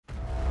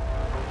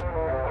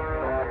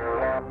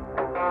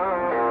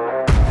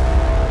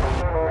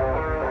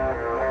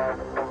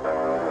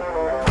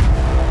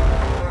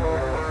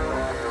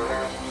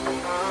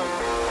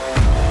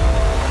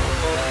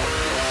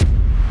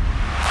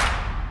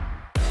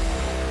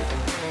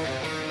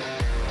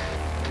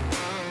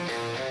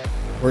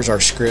Where's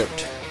our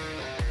script?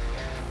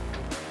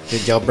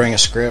 Did y'all bring a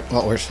script,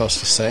 what we're supposed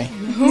to say?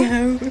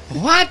 No.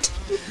 What?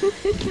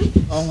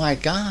 Oh my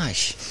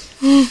gosh.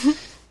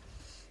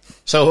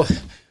 So,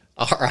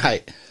 all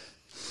right.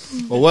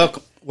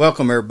 Well,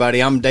 welcome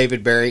everybody. I'm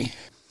David Berry,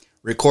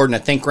 recording a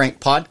Think Rank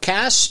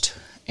podcast,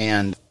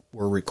 and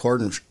we're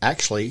recording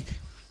actually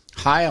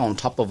high on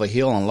top of a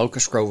hill in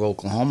Locust Grove,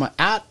 Oklahoma,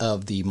 out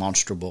of the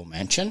Monster Bull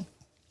Mansion.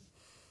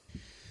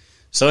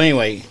 So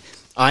anyway,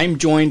 I'm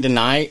joined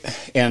tonight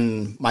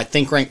in my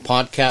Think Rank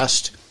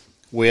podcast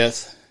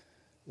with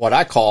what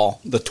I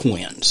call the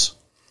twins.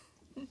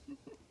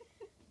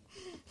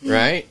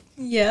 Right?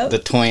 Yeah. The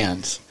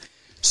twins.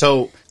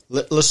 So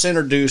let's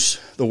introduce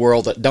the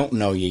world that don't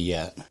know you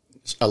yet.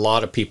 A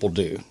lot of people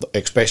do,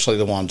 especially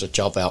the ones that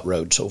y'all have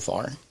outrode so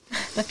far.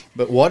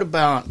 But what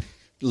about,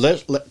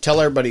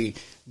 tell everybody,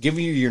 give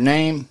you your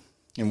name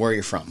and where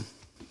you're from.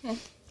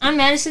 I'm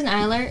Madison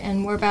Eilert,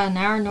 and we're about an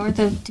hour north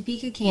of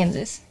Topeka,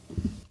 Kansas.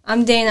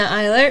 I'm Dana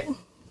Eilert.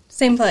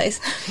 Same place.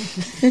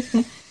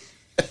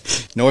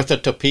 North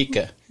of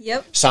Topeka.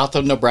 Yep. South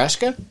of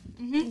Nebraska?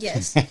 Mm-hmm.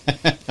 Yes.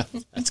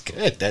 That's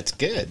good. That's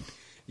good.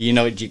 You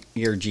know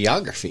your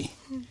geography.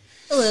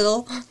 A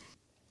little.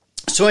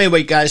 So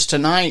anyway, guys,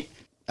 tonight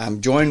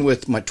I'm joined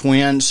with my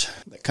twins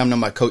that come to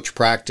my coach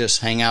practice,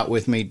 hang out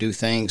with me, do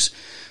things.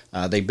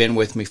 They've been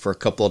with me for a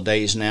couple of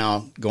days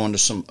now, going to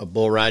some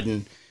bull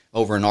riding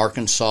over in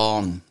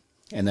Arkansas,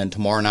 and then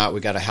tomorrow night we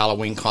got a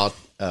Halloween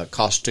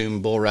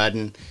costume bull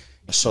riding,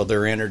 so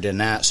they're entered in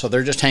that. So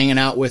they're just hanging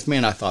out with me,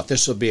 and I thought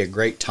this would be a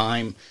great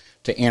time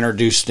to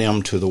introduce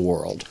them to the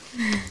world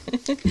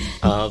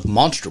of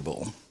Monster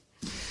Bull.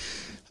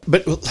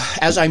 But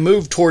as I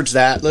move towards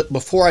that,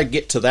 before I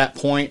get to that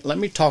point, let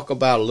me talk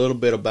about a little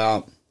bit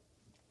about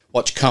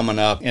what's coming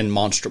up in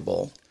Monster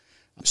Bull.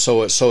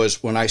 So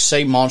as when I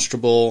say Monster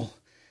Bull,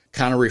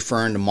 kind of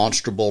referring to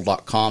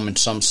monsterbull.com in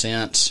some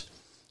sense.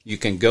 You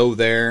can go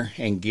there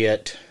and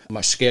get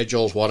my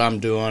schedules, what I'm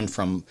doing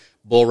from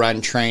bull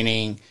riding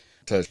training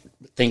to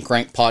Think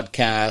Rank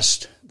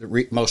podcast,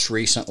 the most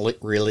recently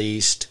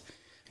released.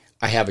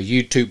 I have a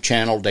YouTube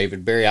channel,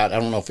 David Berry. I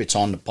don't know if it's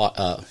on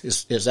the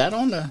is that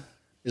on the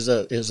is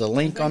a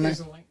link on there?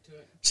 There's a link to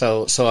it.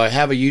 So I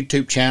have a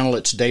YouTube channel.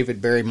 It's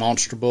David Berry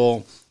Monster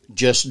Bull.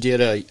 Just did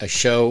a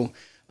show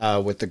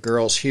with the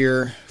girls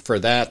here for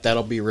that.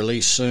 That'll be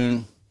released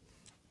soon.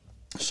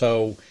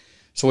 So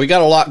we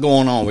got a lot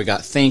going on. We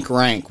got Think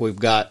Rank. We've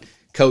got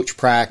Coach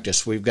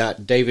Practice. We've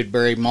got David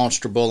Berry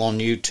Monster Bull on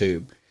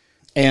YouTube.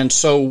 And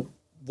so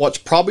what's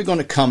probably going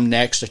to come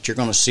next that you're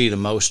going to see the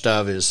most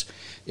of is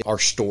our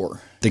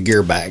store, the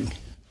gear bag.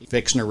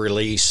 Fixing to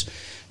release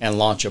and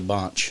launch a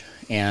bunch.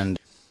 And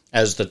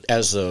as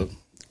the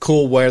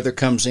cool weather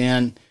comes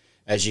in,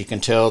 as you can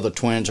tell, the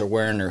twins are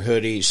wearing their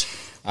hoodies.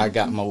 I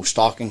got my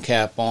stocking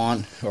cap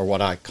on, or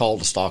what I call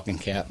the stocking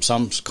cap.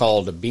 Some's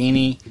called a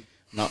beanie.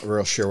 Not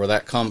real sure where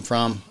that come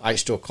from. I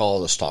still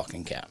call it a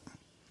stocking cap.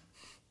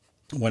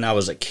 When I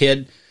was a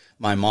kid,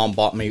 my mom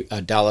bought me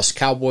a Dallas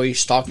Cowboy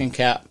stocking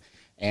cap,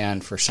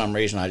 and for some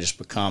reason I just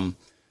become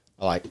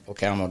like,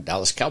 okay, I'm a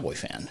Dallas Cowboy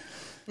fan.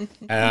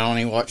 And I don't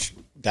even watch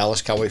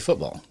Dallas Cowboy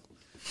football.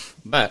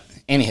 But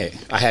anyhow,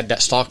 I had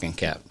that stocking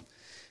cap.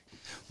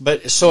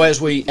 But so as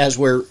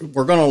we're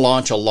going to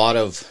launch a lot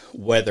of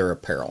weather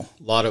apparel,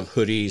 a lot of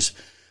hoodies,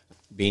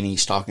 beanies,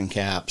 stocking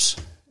caps,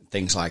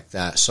 things like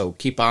that. So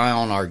keep an eye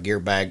on our gear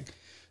bag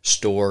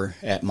store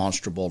at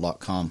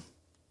monsterbull.com.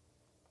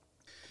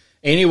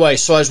 Anyway,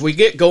 so as we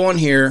get going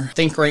here,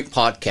 Think Rank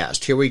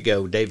podcast. Here we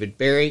go. David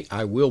Berry,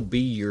 I will be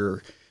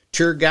your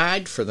tour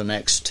guide for the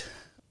next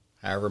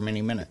however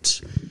many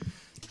minutes.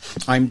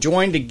 I'm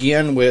joined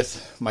again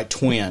with my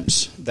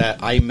twins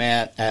that I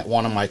met at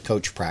one of my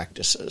coach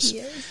practices.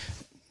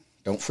 Yes.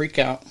 Don't freak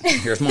out.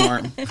 Here's my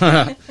arm.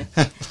 Now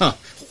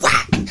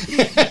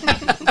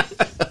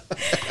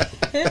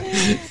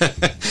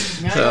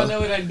y'all know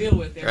what I deal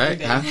with every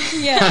day. Huh?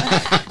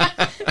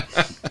 Yeah.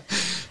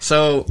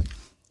 So,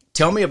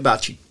 tell me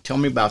about you. Tell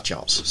me about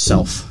y'all's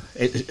self.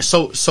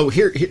 So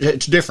here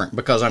it's different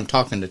because I'm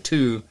talking to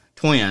two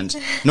twins.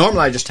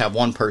 Normally I just have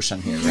one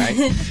person here, right?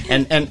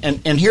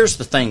 And here's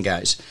the thing,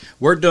 guys.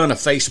 We're doing a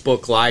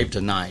Facebook Live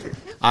tonight.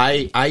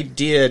 I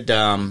did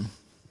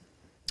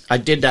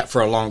that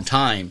for a long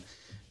time.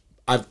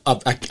 I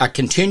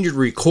continued to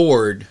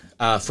record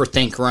for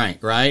Think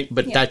Rank, right?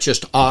 But Yeah. that's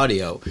just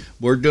audio.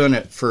 We're doing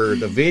it for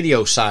the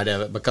video side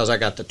of it because I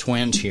got the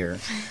twins here,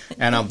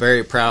 and I'm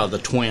very proud of the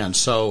twins.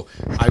 So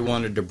I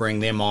wanted to bring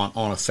them on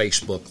a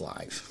Facebook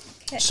Live.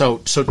 Okay. So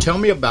tell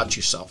me about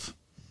yourself.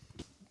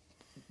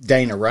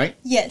 Dana, right?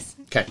 Yes.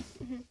 Okay.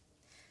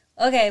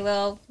 Okay,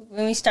 well,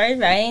 when we started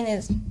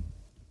riding,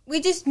 we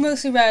just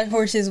mostly ride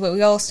horses, but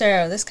we all started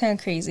out. That's kind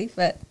of crazy,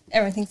 but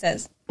everyone thinks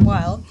that's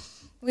wild.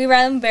 We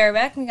ride them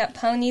bareback, and we got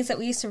ponies that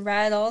we used to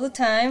ride all the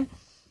time.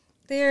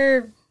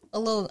 They're a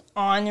little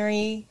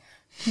ornery,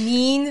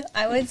 mean,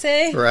 I would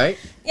say. Right.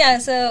 Yeah,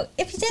 so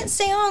if you didn't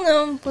stay on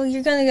them, well,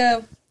 you're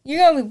gonna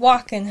be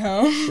walking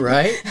home.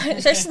 Right.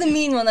 Especially the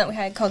mean one that we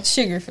had called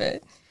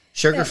Sugarfoot.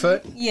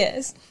 Sugarfoot?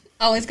 Yes.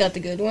 Always got the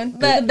good one,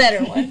 but the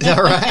better one.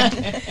 All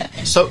right.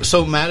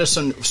 So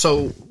Madison,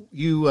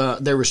 you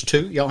there was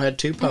two. Y'all had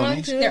two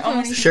ponies. They're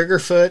almost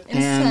Sugarfoot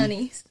and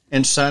Sunny.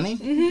 And Sunny.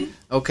 Mm-hmm.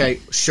 Okay,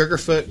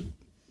 Sugarfoot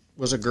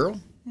was a girl.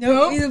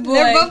 No, he's a boy.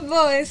 They're both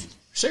boys.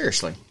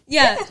 Seriously.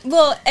 Yeah.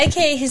 Well,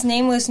 AKA his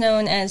name was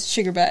known as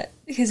Sugar Butt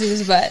because he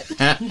was a butt.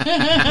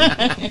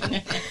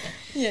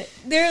 Yeah,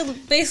 they're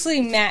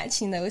basically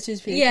matching though, which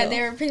is pretty cool.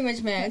 They were pretty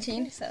much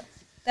matching. So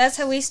that's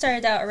how we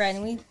started out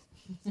riding.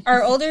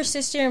 Our older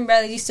sister and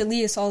brother used to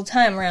lead us all the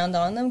time around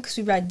on them because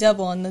we ride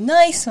double on the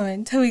nice one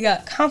until we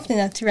got confident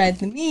enough to ride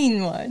the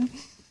mean one.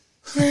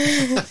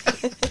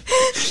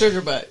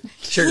 Sugar butt.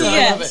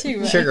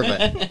 Sugar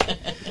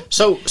butt.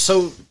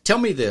 So tell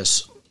me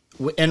this,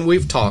 and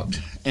we've talked,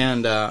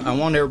 and I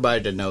want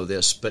everybody to know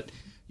this, but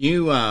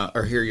you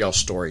or hear y'all's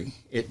story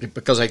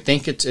because I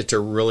think it's a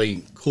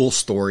really cool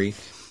story,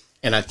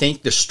 and I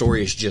think the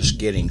story is just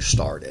getting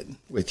started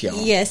with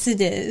y'all. Yes, it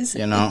is.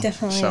 You know, it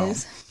definitely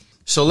is.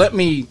 So let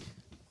me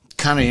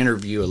kind of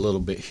interview a little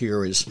bit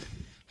here. Is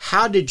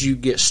how did you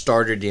get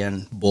started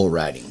in bull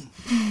riding?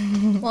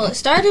 Well, it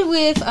started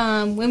with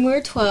when we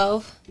were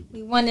 12.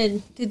 We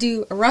wanted to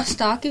do a rough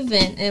stock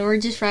event, and we're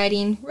just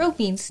riding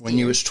roping steer. When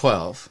you was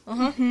 12,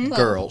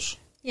 girls.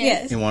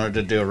 Yes. You wanted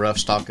to do a rough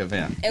stock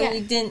event. And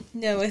we didn't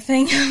know a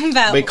thing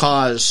about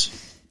because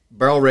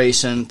barrel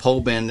racing,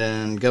 pole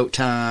bending, goat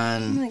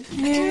tying. like,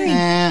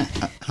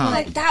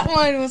 like that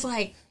one was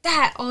like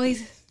that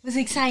always was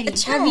exciting.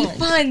 That'd be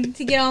fun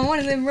to get on one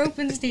of them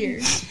roping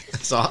steers.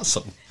 That's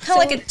awesome.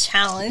 Kind of like a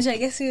challenge, I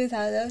guess we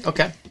thought of.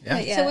 Okay. Yeah.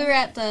 Yeah. So we were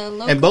at the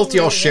local And both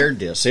y'all rodeo. shared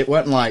this. It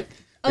wasn't like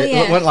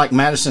it wasn't like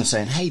Madison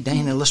saying, "Hey,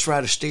 Dana, let's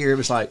ride a steer." It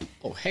was like,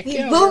 "Oh, heck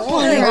yeah, both we're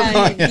want to on."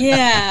 ride it.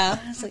 Yeah.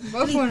 It's like,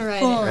 Both want to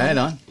ride it. Right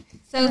on.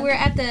 So we're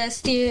at the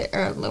steer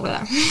or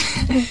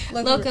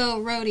loco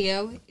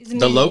rodeo.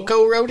 The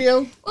Loco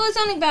Rodeo? Well, it's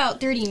only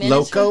about 30 minutes.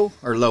 Loco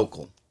or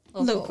local?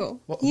 Local.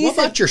 What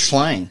about your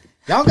slang?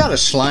 Y'all got a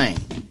slang.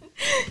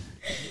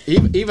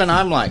 Even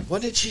I'm like,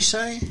 what did she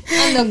say?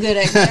 I'm no good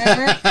at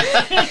grammar.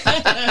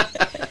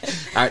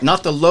 All right,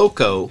 not the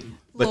loco,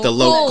 but the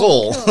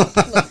local.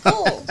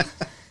 Local.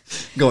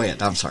 Go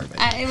ahead. I'm sorry,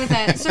 baby. It was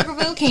at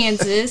Circleville,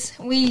 Kansas.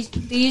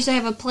 They usually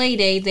have a play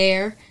day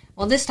there.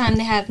 Well, this time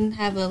they have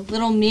a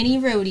little mini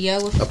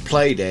rodeo. A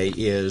play day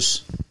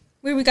is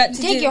Where we got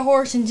to take your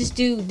horse and just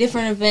do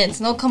different events,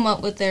 and they'll come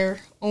up with their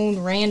own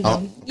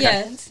random.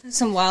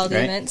 Some wild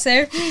events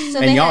there. So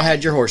and y'all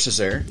had your horses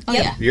there. Oh,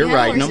 yeah. You're We had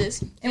riding horses.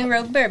 them. And we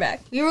rode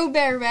bareback. We rode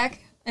bareback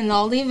and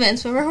all the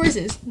events with our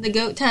horses. The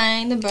goat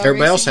tying, the bow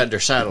Everybody else racing. had their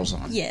saddles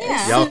on.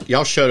 Yes. Yeah.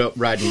 Y'all showed up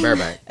riding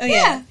bareback. Oh,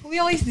 yeah. We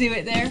always do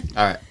it there.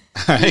 All right.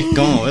 All right,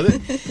 go on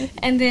with it.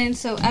 And then,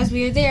 so as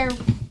we were there,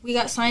 we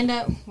got signed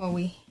up. Well,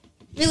 we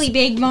really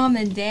begged Mom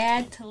and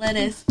Dad to let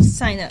us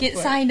Get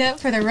signed up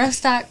for the rough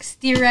stock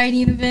steer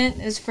riding event.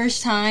 It was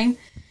first time.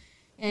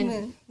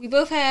 And we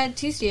both had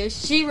two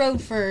steers. She rode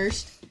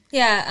first.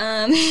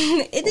 Yeah,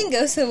 it didn't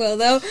go so well,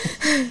 though.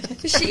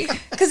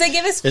 Because they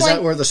gave us Is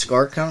that where the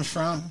scar comes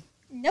from?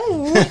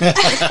 No.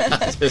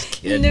 Just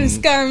kidding. No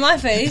scar on my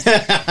face.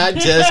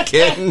 Just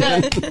kidding.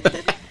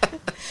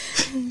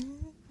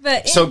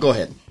 But So go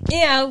ahead.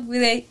 yeah,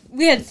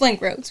 we had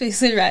flank ropes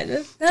basically to ride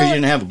with. Because you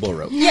didn't have a bull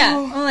rope. Yeah,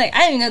 I'm like, I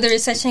didn't even know there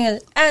was such thing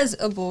as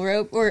a bull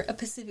rope or a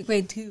Pacific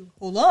way to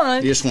hold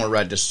on. You just want to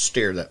ride this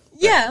steer that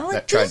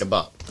Like tried this. to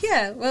buck.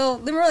 Yeah, well,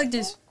 they were like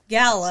just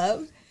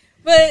gallop.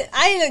 But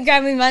I ended up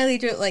grabbing my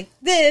lead rope like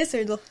this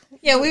or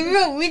Yeah,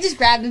 we just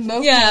grabbed them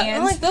both hands.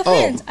 I'm like both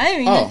hands. I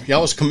didn't even know. Y'all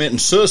was committing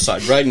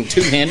suicide riding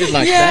two-handed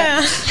like Yeah,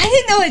 I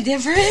didn't know a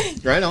difference.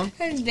 that? Right on.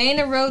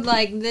 Dana rode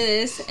like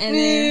this, and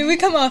then we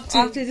come off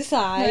off to the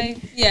side. like,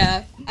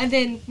 yeah. And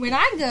then when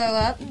I go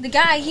up, the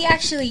guy,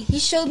 he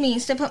showed me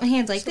instead of putting my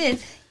hands like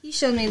this, he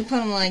showed me to put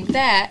them like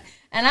that.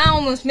 And I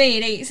almost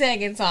made 8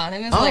 seconds on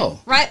him. It's like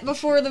right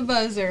before the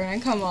buzzer, and I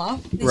come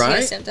off. Did you Right.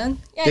 get stuff done?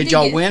 Yeah, I Did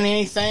y'all get- win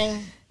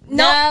anything?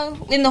 No.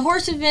 In the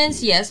horse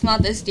events, yes.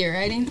 Not the steer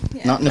riding.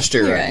 Not in the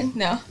steer You're riding. right.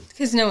 No.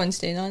 Because no one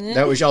stayed on it.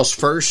 That was y'all's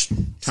first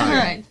time.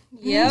 Right.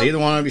 Yep. Neither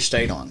one of you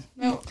stayed on.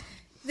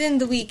 Then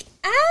the week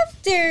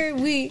after,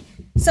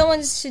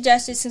 someone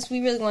suggested, since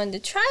we really wanted to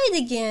try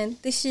it again,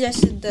 they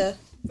suggested the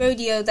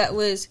rodeo that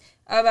was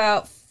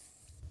about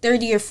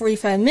 30 or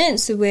 45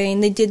 minutes away,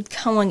 and they did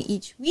come on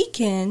each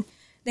weekend.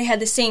 They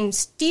had the same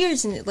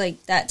steers in it,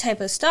 like that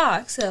type of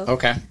stock. So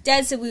Okay.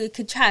 Dad said we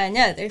could try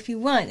another if you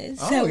wanted.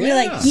 So Oh, we were yeah.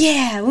 like,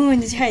 yeah, we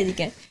wanted to try it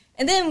again.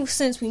 And then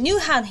since we knew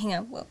how to hang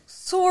out, well,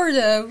 sort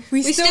of,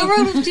 We still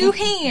rode with 2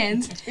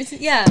 hands.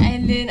 Yeah.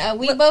 And then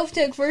we both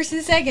took first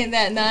and second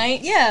that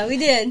night. Yeah, we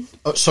did.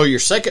 Oh, so your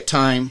second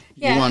time,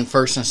 Yeah. you won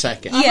first and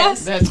second.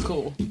 Yes. That's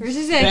cool. First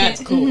and second.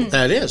 That's cool.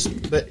 That is.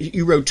 But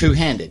you rode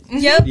two-handed.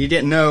 Yep. You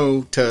didn't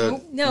know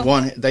No.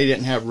 one. They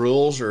didn't have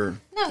rules or.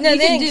 No, you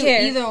they can didn't do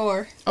care. either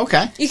or.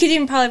 Okay. You could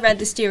even probably ride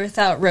the steer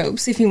without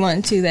ropes if you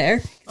wanted to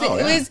there. Oh,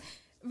 It yeah. was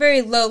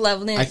very low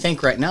level. I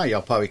think right now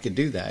y'all probably could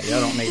do that.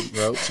 Y'all don't need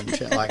ropes and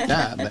shit like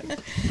that.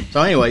 But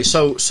so anyway,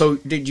 so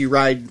did you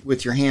ride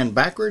with your hand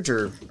backwards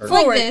or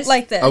forward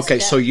like this? Okay,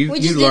 so you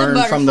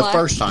learned from the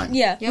first time.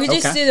 Yeah, we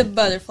just did a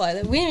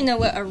butterfly. We didn't know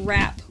what a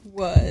wrap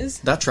was.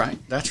 That's right.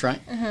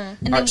 And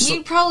then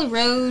we probably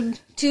rode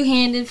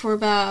two-handed for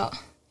about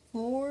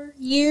 4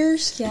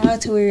 years. Yeah,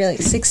 until we were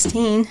like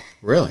 16.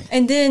 Really?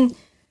 And then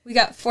we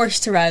got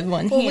forced to ride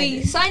one-handed. Well,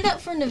 we signed up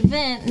for an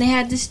event, and they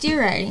had the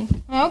steer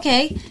riding.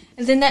 Okay.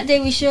 And then that day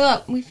we show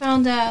up, we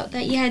found out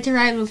that you had to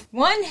ride with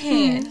one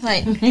hand.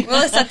 Like,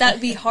 well, I thought that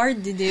would be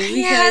hard to do.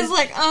 Yeah, I was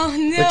like, oh,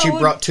 no. But you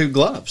brought 2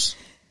 gloves.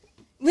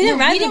 We didn't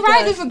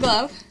ride with a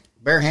glove.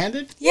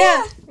 Barehanded?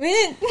 Yeah, we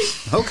didn't.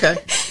 Okay.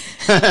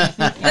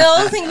 The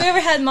only thing we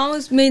ever had, Mom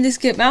made us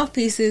get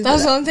mouthpieces. That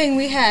was the only thing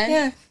we had.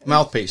 Yeah.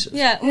 Mouthpieces.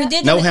 Yeah, we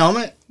did. No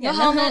helmet? No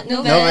helmet,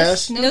 no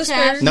vest, no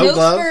spurs, no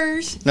glove,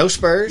 spurs. No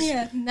spurs?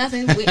 Yeah,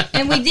 nothing.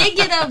 And we did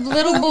get a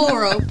little bull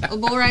rope, a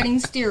bull riding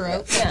steer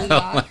rope that we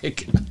got. Oh my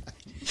God.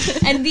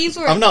 And these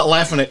were... I'm not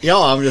laughing at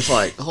y'all. I'm just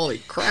like, holy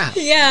crap.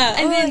 Yeah.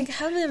 And then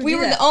how did we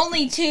were the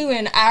only 2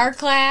 in our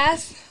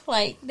class.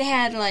 Like, they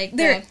had, like...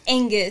 They're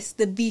Angus,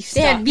 the beef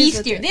They stock. had beef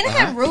steer. They didn't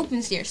have rope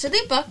and steer, so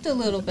they bucked a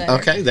little better.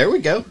 Okay, there we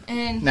go.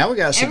 And now we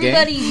got us a game.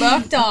 everybody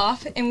bucked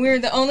off, and we were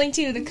the only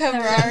 2 to cover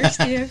our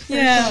steer.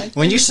 Yeah.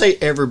 When you say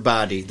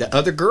everybody, the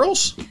other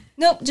girls?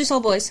 Nope, just all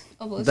boys.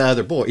 The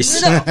other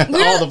boys.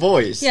 We're all the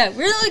boys. Yeah,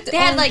 we're like... They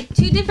had, like,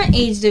 2 different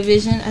age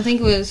division. I think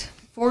it was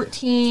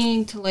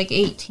 14 to, like,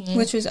 18.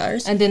 Which was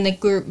ours. And then the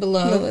group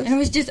below. And it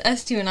was just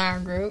us 2 in our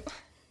group.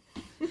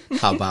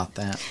 How about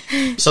that?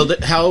 So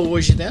how old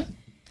was you then?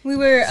 We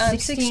were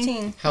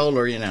 16. How old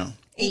are you now?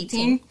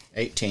 18.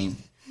 18.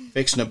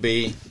 Fixing to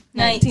be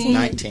 19.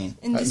 19.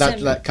 In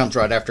That comes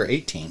right after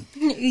 18.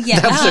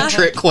 Yeah. That was a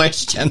trick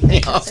question.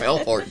 I fell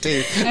for it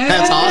too.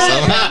 That's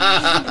awesome.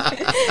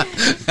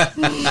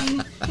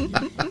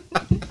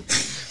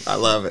 I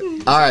love it.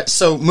 All right,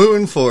 so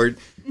moving forward,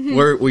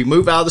 we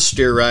move out of the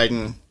steer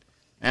riding.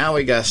 Now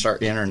we got to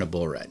start entering the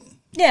bull riding.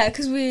 Yeah,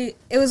 because it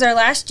was our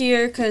last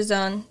year, because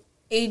on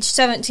age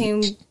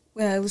 17,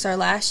 it was our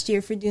last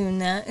year for doing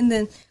that. And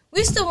then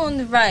we still wanted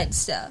to ride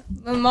stuff.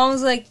 But Mom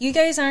was like, you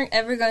guys aren't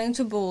ever going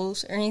to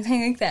bulls or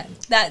anything like that.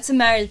 That's a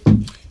matter.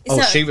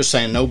 She was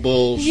saying no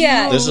bulls.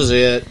 Yeah. This is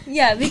it.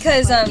 Yeah,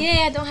 because I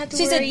don't have to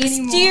she worry said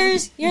anymore.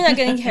 steers, you're not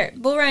going to get hurt.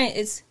 Bull riding,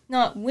 it's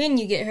not when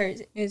you get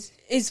hurt.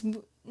 It's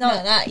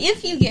not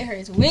if you get hurt.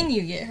 It's when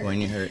you get hurt. When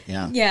you hurt,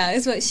 yeah. Yeah,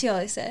 is what she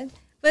always said.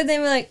 But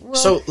then we're like, well...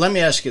 So let me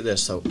ask you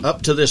this, though.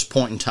 Up to this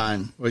point in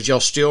time, was y'all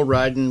still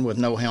riding with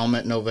no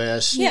helmet, no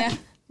vest? Yeah.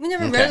 We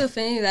never rode with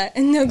any of that.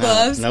 And no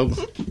gloves. No.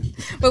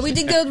 But we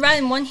did go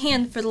riding one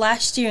hand for the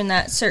last year in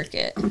that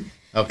circuit.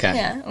 Okay.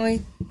 Yeah.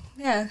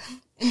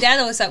 And Dad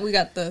always thought we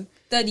got the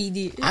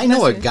study. I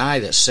know a guy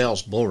that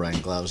sells bull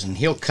riding gloves, and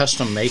he'll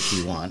custom make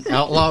you one.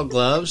 Outlaw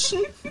gloves.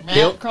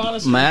 He'll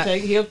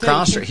make you.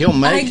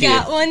 I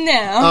got one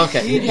now.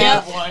 Okay. You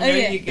got one.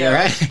 There you go. Yeah,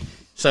 right?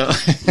 So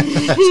that's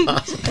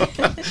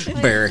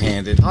awesome.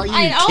 Barehanded. Are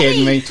you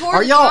kidding me?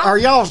 Are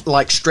y'all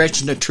like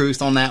stretching the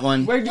truth on that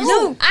one?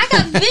 No, I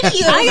got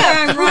video. I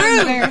got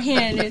run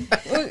barehanded.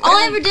 All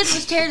I ever did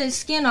was tear the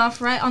skin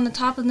off right on the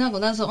top of the knuckle.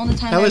 That was the only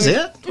time I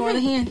ever tore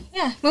the hand.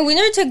 Yeah. Well, we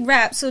never took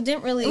wraps, so it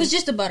didn't really... It was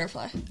just a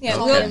butterfly.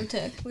 Yeah, we never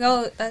took.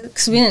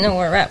 Because we didn't know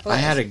what a wrap was. I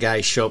had a guy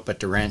show up at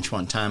the ranch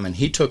one time, and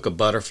he took a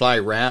butterfly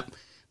wrap,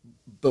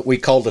 but we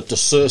called it the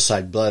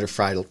suicide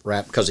butterfly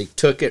wrap because he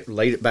took it,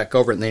 laid it back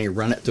over, and then he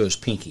run it through his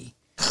pinky.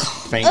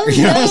 Finger, oh,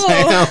 you know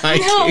what I'm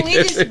saying? No, we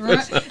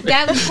just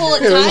Dad would pull it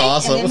tight. It was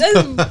awesome.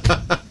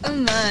 Oh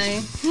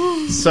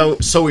my!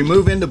 So we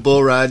move into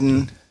bull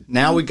riding.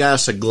 Now we got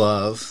us a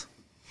glove,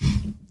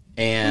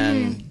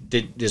 and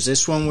is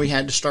this when we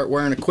had to start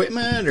wearing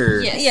equipment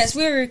or? Yes,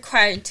 we were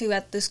required to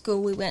at the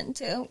school we went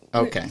to.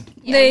 Okay.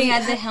 Yeah, they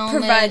had the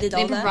helmet. Provided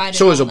all that.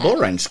 So it was a bull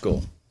riding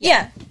school.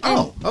 Yeah.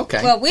 Oh,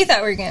 okay. Well, we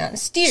thought we were going on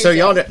steer. So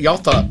y'all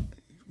thought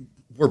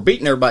we're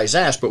beating everybody's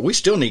ass, but we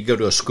still need to go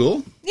to a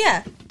school?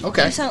 Yeah.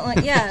 Okay. Or something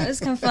like, yeah, it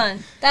was kind of fun.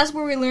 That's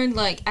where we learned,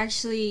 like,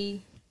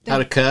 actually... How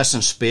to cuss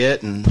and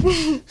spit and...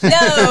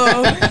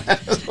 No.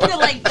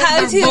 Like,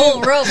 how to...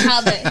 bull rope,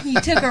 how he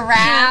took a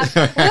wrap.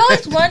 We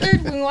always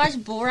wondered when we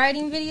watched bull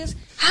riding videos,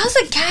 how's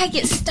a guy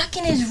get stuck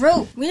in his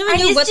rope? We never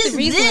knew what the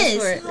reason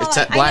was for it. It's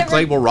that black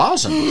label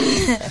rosin.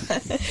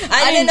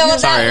 I didn't know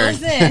what that was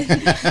then.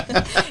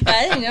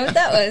 I didn't know what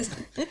that was.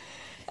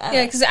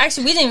 Yeah, because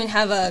actually we didn't even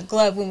have a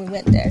glove when we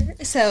went there.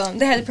 So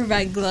they had to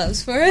provide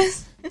gloves for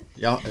us.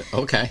 Yeah,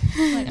 okay.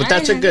 But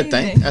that's a good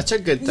thing. That's a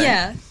good thing.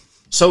 Yeah.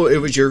 So it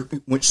was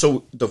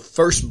so the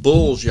first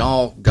bulls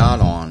y'all got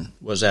on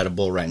was at a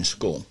bull riding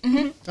school.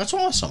 Mm-hmm. That's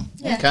awesome.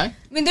 Yeah. Okay. I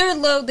mean, they were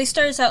low. They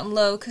started us out in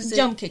low because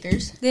jump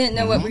kickers. They didn't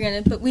know what we were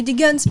gonna. But we did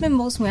gun spin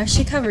bulls. And we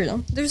actually covered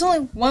them. There was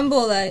only one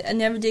bull that I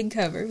never did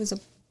cover. It was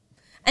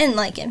I didn't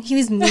like him. He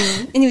was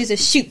mean, and he was a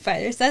shoot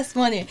fighter. So that's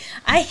one.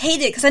 I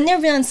hate it because I've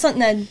never been on something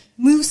that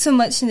moves so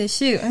much in the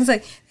shoot. I was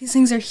like, these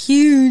things are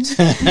huge.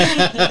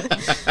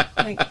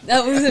 Like,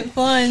 that wasn't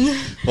fun.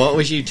 What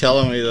was you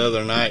telling me the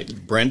other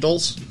night?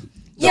 Brindles?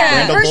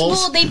 Yeah, the first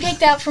bulls? bull they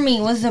picked out for me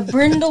was the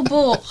brindle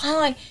bull. I'm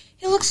like,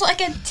 he looks like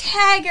a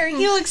tiger.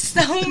 He looks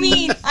so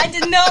mean. I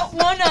did not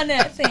want on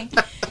that thing.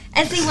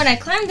 And see, when I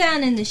climbed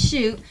down in the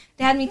chute,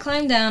 they had me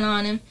climb down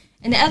on him.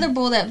 And the other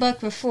bull that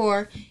bucked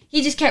before,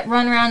 he just kept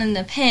running around in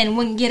the pen and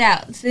wouldn't get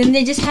out. So then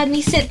they just had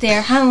me sit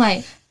there. I'm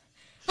like,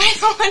 I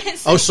don't want to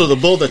sit. Oh, so the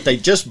bull that they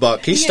just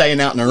bucked, he's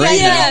staying out in the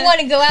rain I now. don't want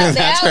to go out the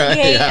That's out right,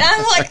 gate. yeah. And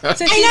I'm like,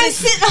 So I she gotta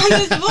just- sit on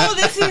this bull.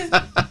 This is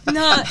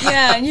Not,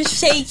 yeah, and you're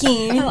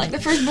shaking. like the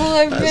first bull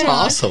I've That's been on.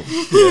 awesome.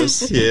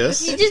 Yes,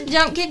 yes. He just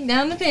jump kicked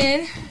down the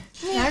pen.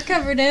 Yeah, I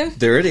covered him.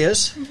 There it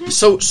is.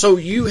 So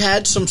you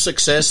had some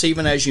success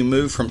even as you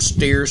moved from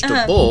steers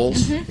to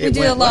bulls. We It did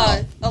went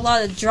well. a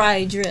lot of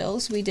dry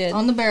drills. We did,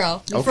 On the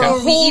barrel. Okay. Before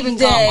we Whole even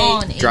day.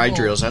 got on. a Dry bull.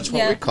 drills. That's what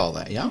Yeah. we call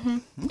that. Yeah.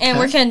 and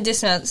we're kind of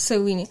dismounted.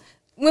 So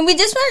when we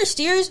dismounted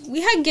steers, we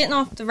had getting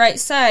off the right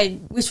side,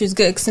 which was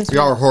good since You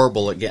are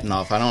horrible at getting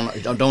off.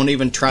 Don't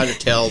even try to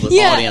tell the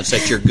Yeah. audience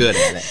that you're good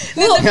at it.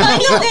 Well, the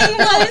funny thing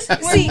was,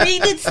 when we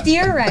did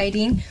steer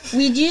riding,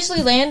 we'd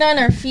usually land on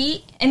our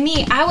feet, and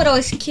I would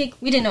always kick.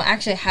 We didn't know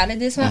actually how to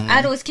dismount.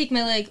 I'd always kick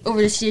my leg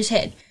over the steer's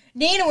head.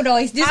 Dana would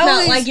always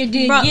dismount like you're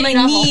doing brought getting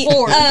my off knee a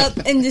horse. up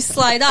and just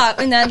slide up,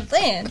 and I'd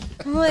land.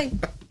 I'm like,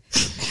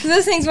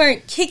 those things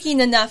weren't kicking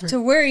enough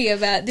to worry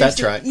about.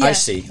 That's right. Yeah. I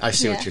see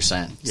what Yeah. you're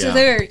saying. So Yeah.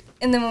 there,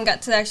 and then when we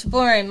got to the actual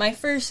bull ride, I'm like,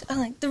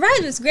 the ride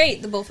was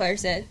great, the bullfighter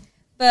said,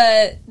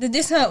 but the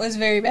dismount was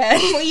very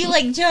bad. Where you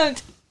like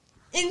jumped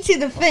into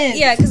the fence.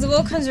 Yeah, because the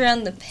bull comes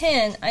around the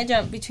pen, I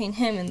jump between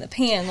him and the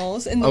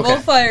panels, and the Okay.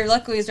 bullfighter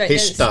luckily is right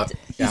He's there. stuck. He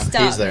Yeah,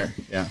 stopped he's me. there.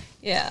 Yeah.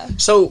 Yeah.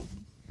 So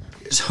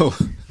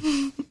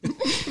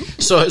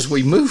as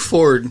we move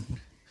forward,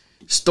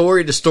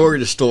 story to story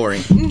to story,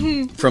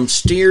 from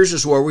steers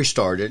is where we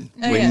started.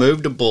 Oh, We yeah.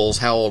 moved to bulls.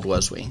 How old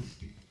was we?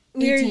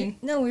 We were 18.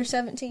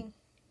 17.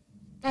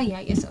 Oh yeah,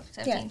 I guess so.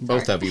 17.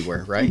 Both of you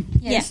were, right?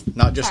 Yes.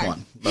 Not just Sorry.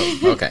 one.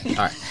 Both. Okay. All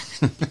right.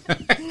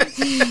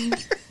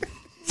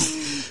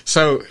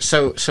 So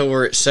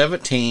we're at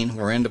 17.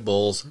 We're into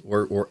bulls.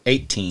 We're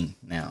 18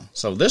 now.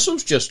 So this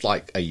was just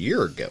like a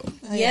year ago.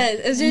 Yeah,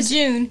 it was just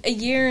June. A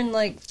year and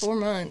like 4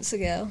 months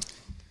ago.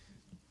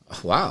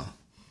 Wow.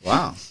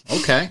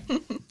 Okay.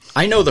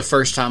 I know the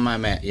first time I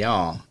met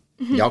y'all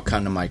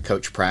come to my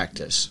coach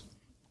practice,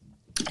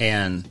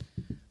 and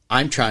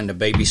I'm trying to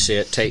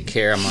babysit, take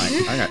care. I'm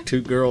like, I got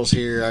 2 girls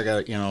here. I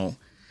got, I'm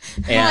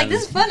like, and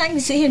this is fun. I can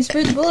sit here and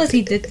spread the bullets.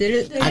 He did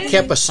it. I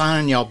kept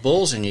assigning y'all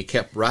bulls, and you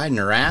kept riding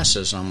their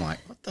asses. And I'm like,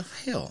 what the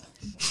hell?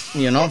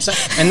 You know what I'm saying?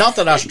 And not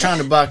that I was trying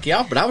to buck you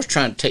out, but I was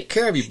trying to take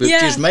care of you. But Yeah.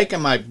 you was making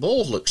my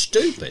bulls look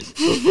stupid.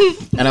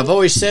 And I've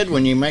always said,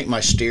 when you make my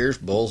steers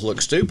bulls look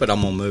stupid,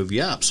 I'm gonna move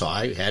you up. So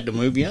I had to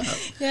move you up.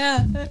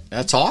 Yeah.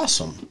 That's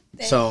awesome.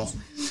 So,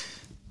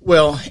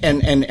 well,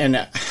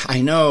 and I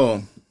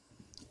know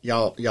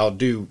y'all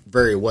do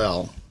very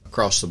well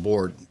across the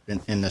board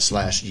in this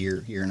last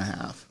year and a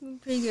half.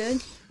 Pretty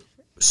good.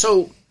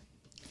 So,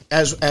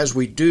 as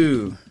we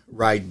do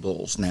ride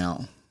bulls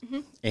now,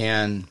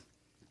 and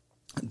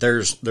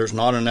there's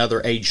not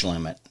another age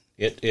limit.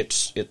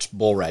 It's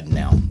bull riding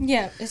now.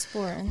 Yeah, it's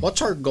boring.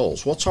 What's our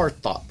goals? What's our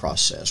thought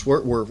process?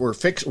 We're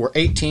fixed. We're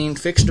 18,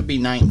 fixed to be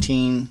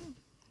 19.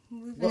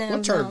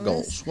 What's our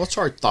goals? What's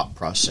our thought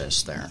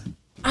process there?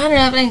 I don't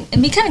know, but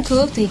it'd be kind of cool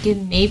if they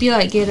could maybe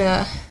like get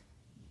a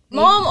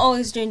Mom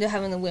always dreamed of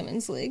having a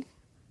women's league.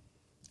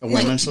 A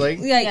women's league?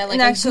 Like, like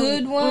an a actual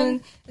good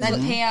one that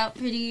would pay out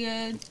pretty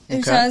good.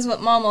 And Okay. that's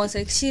what Mom always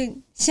said. She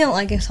don't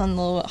like us on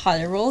the little bit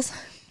hotter rules.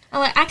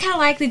 I kind of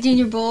like the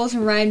junior bulls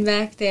and riding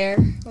back there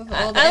with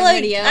all the I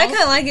everybody else. kind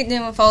of like it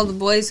then with all the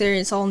boys there.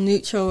 It's all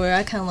neutral. Where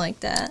I kind of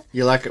like that.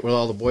 You like it with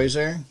all the boys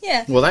there?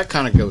 Yeah. Well, that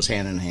kind of goes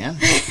hand in hand.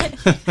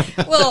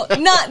 Well,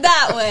 not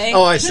that way.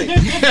 Oh, I see.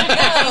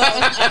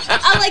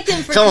 I like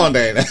them for. Come on,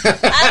 Dana.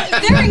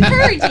 They're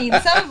encouraging.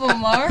 Some of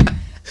them are.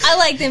 I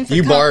like them for.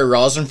 You borrow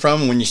rosin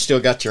from them when you still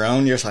got your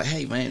own. You're just like,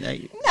 hey, man.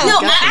 Hey,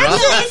 No, got actually,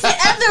 rosin? it's the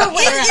other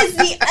way. It's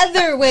the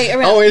other way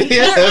around. Oh, it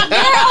is.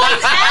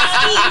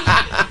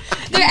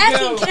 They're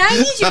asking, can I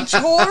use your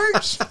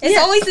torch? It's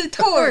always the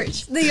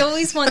torch. They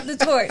always want the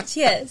torch.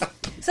 Yes.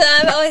 So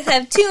I always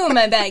have 2 in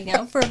my bag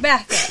now for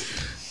backup.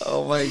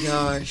 Oh, my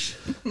gosh.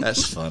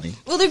 That's funny.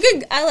 Well, they're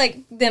good. I like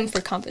them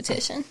for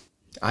competition.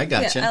 I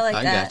got you. Yeah, I like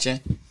that. Got you.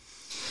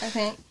 I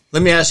think.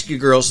 Let me ask you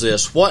girls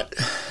this.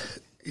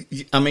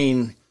 I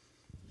mean,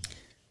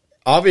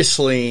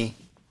 obviously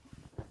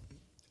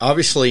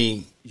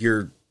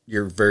you're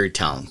very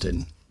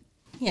talented.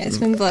 Yeah, it's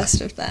been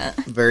blessed with that.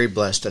 Very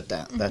blessed at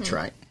that. That's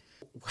right.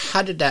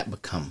 How did that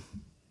become?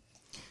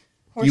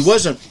 Horse- You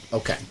wasn't,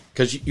 okay,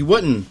 because you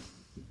wouldn't,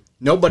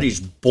 nobody's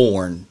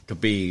born to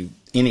be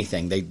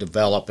anything. They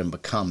develop and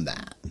become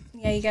that.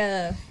 Yeah, you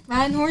gotta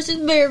Riding horses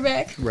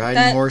bareback.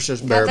 Riding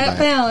horses Got that bareback.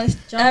 balance.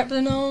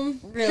 Jumping on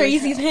really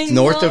crazy helps. things.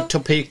 North off. of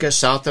Topeka,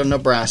 south of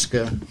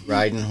Nebraska,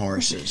 riding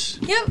horses.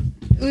 Yep,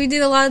 we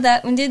did a lot of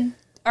that. We did.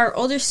 Our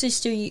older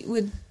sister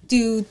would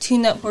do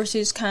tune-up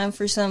horses, kind of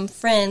for some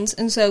friends,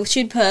 and so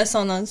she'd put us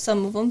on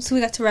some of them. So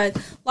we got to ride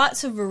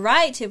lots of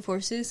variety of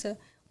horses. So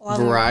a lot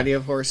Variety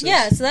of horses?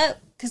 yeah, so that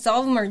because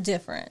all of them are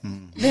different.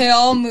 They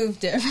all move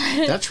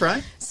different. That's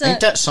right. So,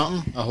 ain't that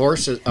something? A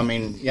horse is, I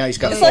mean, yeah, he's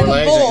got It's four like a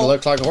legs and bull. he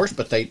looks like a horse,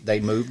 but they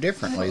move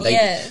differently.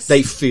 Yes.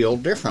 They feel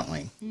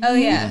differently. Oh,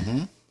 yeah.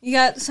 You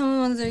got some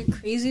ones that are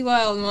crazy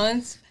wild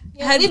ones.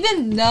 Yeah, we've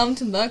been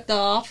dumped, bucked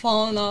off,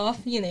 fallen off,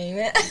 you name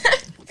it.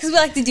 Because we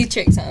like to do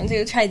tricks on them,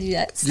 too. Try to do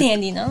that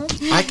standing on them.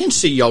 I can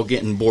see y'all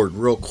getting bored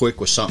real quick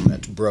with something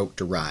that's broke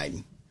to ride.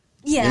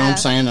 Yeah. You know what I'm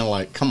saying? And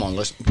like, come on,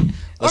 let's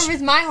Or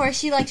with my horse,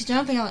 she likes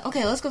jumping. I'm like,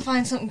 okay, let's go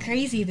find something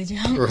crazy to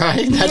jump.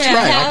 right. That's Yeah.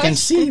 right. I can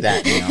see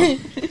that now.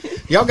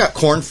 Y'all got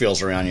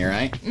cornfields around here,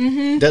 right?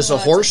 Mm-hmm. Does the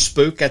horse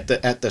spook at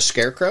the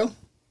scarecrow?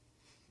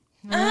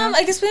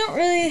 I guess we don't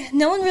really.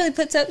 No one really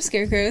puts up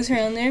scarecrows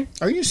around there.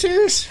 Are you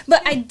serious?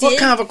 But I did What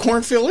kind of a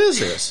cornfield is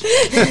this?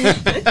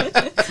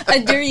 a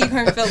dirty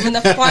cornfield when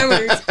the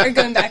farmers are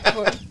going back and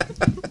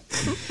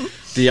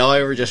forth. Do y'all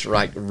ever just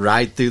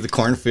ride through the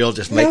cornfield,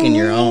 just making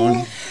your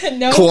own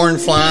No, corn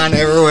flying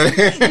everywhere?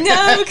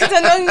 no, because I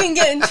know I'm gonna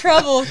get in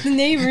trouble with the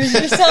neighbors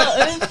or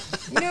something.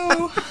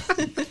 No.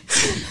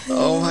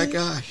 Oh my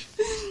gosh!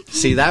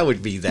 See, that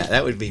would be that.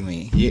 That would be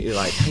me. You're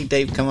like, hey,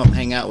 Dave, come up,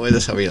 hang out with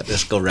us. I'll be like,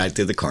 let's go ride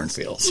through the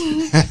cornfields.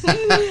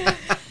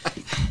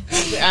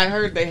 I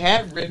heard they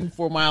have ridden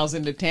 4 miles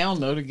into town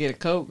though to get a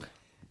Coke.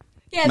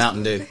 Yeah,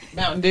 Mountain Dew.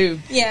 Mountain Dew.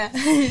 Yeah.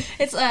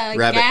 it's a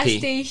Rabbit gas pee.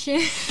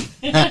 station.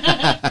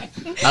 I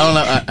don't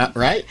know,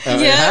 right? Yeah.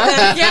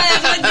 Yeah,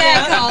 that's what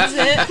Dad calls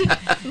it.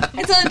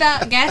 It's all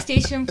about a gas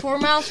station 4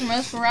 miles from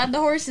us. We'll ride the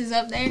horses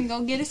up there and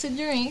go get us a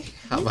drink.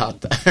 How about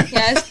that?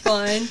 Yeah, it's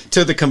fun.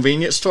 To the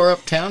convenience store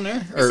uptown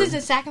there? Or This is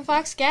a Sack and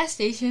Fox gas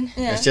station.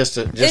 Yeah. it's just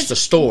a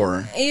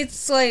store.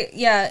 It's like,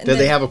 yeah. Do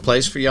they have a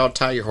place for y'all to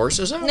tie your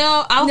horses up?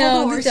 No, I'll No,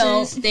 hold we the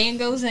horses. don't. Dan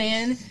goes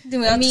in. Do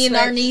we have Me to and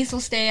our switch? niece will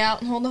stay out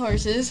and hold the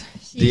horses.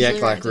 She Do you act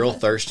usually like rides real with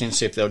us. thirsty and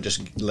see if they'll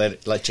just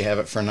let you have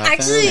it for nothing?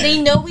 Actually, or-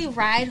 they know we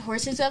ride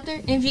horses up there,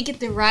 and if you get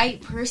the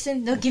right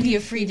person, they'll give you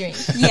a free drink.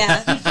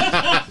 Yeah.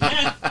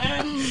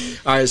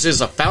 All right, is this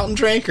a fountain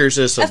drink or is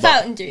this a A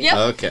fountain drink. Yep.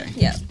 Okay.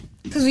 Yeah.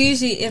 Because we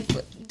usually,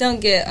 if don't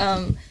get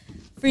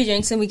free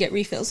drinks, then we get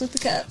refills with the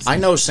cups. I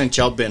know since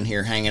y'all been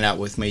here hanging out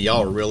with me,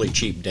 y'all are really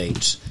cheap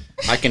dates.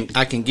 I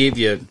can give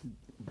you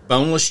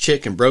boneless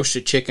chicken,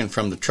 roasted chicken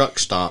from the truck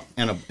stop,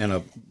 and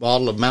a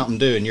bottle of Mountain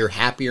Dew, and you're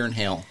happier than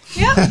hell.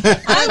 Yeah.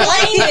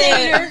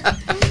 I like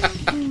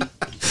it.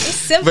 It's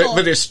simple.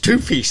 But it's 2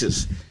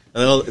 pieces.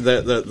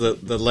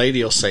 The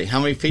lady will say, "How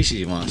many pieces do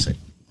you want?" I say,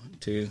 1,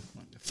 2.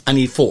 I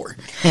need 4.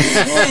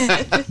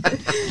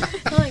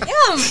 I'm like,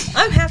 yeah,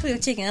 I'm happy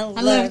with chicken. I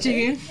love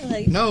chicken. it.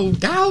 Like, No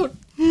doubt.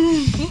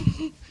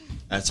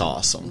 That's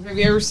awesome. Have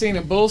you ever seen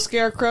a bull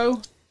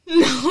scarecrow?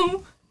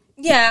 No.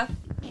 yeah.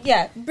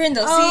 Yeah,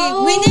 Brindle.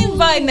 Oh. See, we named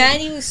by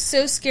Maddie was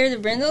so scared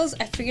of brindles.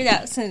 I figured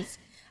out since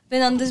I've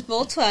been on this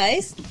bull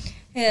twice.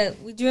 Yeah,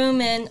 we drew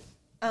him in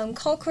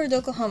Colcord,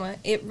 Oklahoma.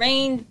 It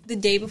rained the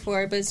day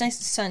before, but it's nice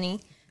and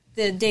sunny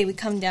the day we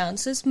come down.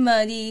 So it's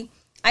muddy.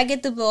 I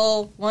get the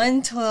bull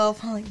 112.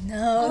 I'm like,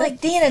 no. I'm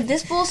like, Dana,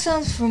 this bull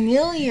sounds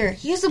familiar.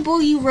 He's the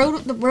bull you rode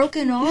with the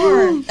broken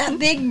arm. That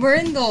big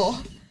brindle.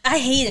 I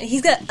hate it.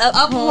 He's got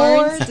up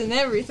Horns horns. and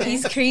everything.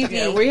 He's creepy.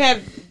 Yeah,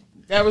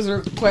 that was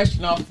a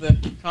question off the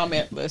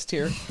comment list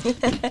here.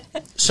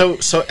 So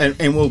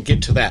and we'll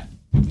get to that.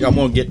 I'm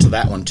going to get to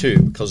that one too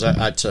because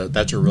that's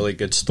a really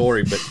good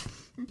story. But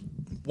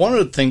one of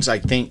the things I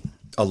think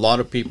a lot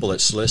of people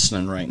that's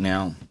listening right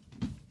now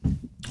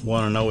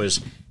want to know is,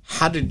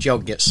 how did y'all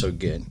get so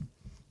good?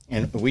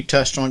 And we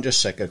touched on it just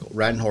a second ago,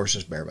 riding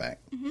horses bareback.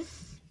 Mm-hmm.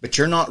 But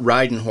you're not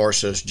riding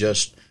horses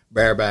just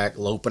bareback,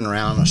 loping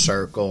around in a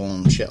circle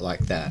and shit like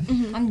that.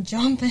 Mm-hmm. I'm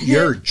jumping.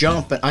 You're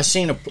jumping. I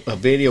seen a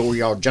video where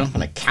y'all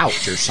jumping a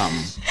couch or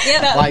something.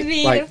 Yeah, That like- would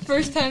be like- the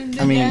first time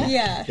I mean, that.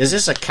 yeah. Is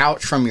this a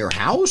couch from your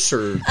house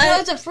or? No,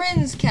 it's a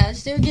friend's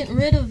couch. They were getting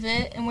rid of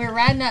it, and we were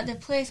riding out their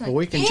place. Like, Well,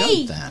 we can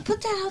hey, jump that.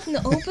 put that out in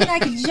the open. I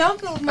can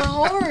jump it with my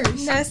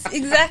horse. That's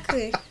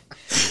exactly.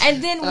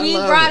 And then I we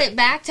love brought it. it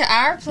back to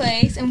our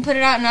place and put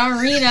it out in our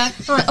arena.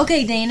 I'm like,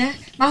 okay, Dana,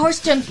 my horse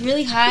jumps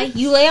really high.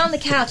 You lay on the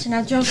couch and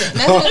I'll jump it. And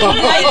that's what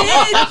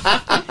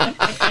I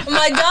did.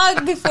 My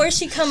dog, before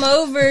she come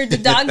over, the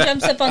dog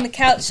jumps up on the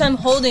couch, so I'm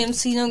holding him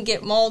so you don't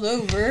get mauled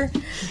over.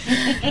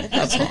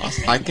 That's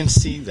awesome. I can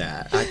see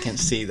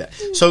that.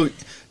 So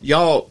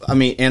y'all, I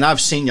mean, and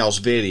I've seen y'all's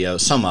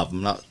videos, some of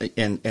them,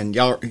 and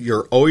y'all,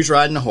 you're always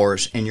riding a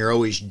horse and you're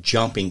always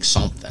jumping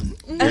something.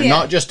 You're yeah.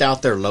 not just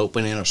out there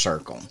loping in a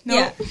circle.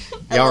 Yeah.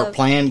 Y'all are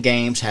playing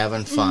games,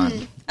 having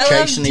fun, I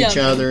love chasing each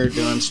jumping. other,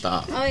 doing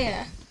stuff. Oh,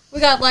 yeah. We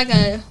got like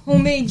a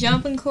homemade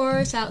jumping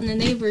course out in the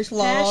neighbor's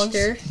Logs.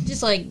 pasture.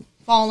 Just like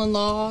fallen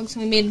logs.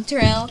 We made a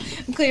trail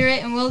and clear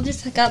it, and we'll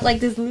just got like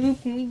this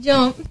loop and we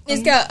jump.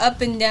 It's got up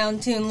and down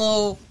too, and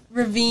little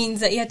ravines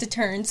that you have to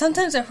turn.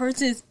 Sometimes the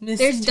horses miss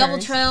There's double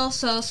turns. trail,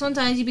 so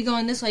sometimes you be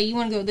going this way, you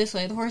want to go this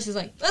way. The horse is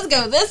like, let's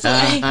go this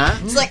way. Uh-huh.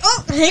 It's like,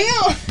 oh, hang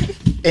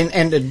on.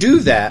 And to do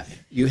that,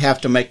 you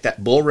have to make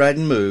that bull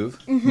riding move,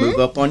 move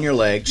up on your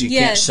legs. You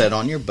can't Yes. sit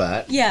on your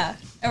butt. Yeah.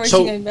 Or So-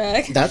 she going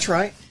back. That's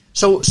right.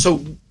 So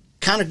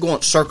kind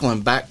of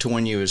circling back to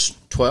when you was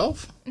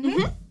 12?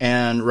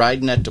 and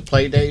riding at the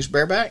play days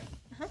bareback.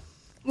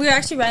 We were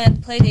actually riding at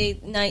the play day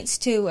nights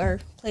too, or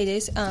play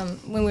days.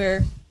 When we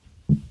were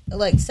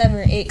like 7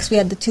 or 8, because we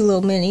had the 2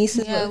 little minis.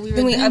 Yeah,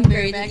 then we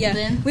upgraded. back Yeah,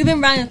 then. we've been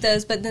riding with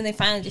those, but then they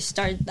finally just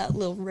started that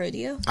little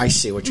rodeo. I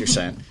see what you're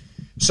saying.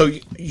 So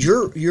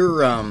you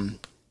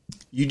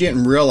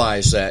didn't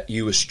realize that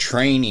you was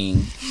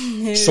training,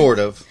 sort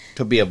of,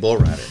 to be a bull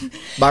rider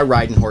by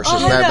riding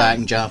horses bareback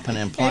and jumping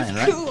and playing,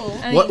 right? Cool.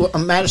 What,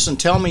 Madison?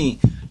 Tell me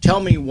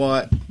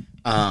what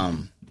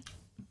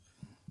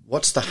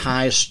what's the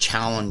highest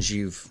challenge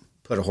you've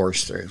put a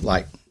horse through?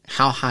 Like,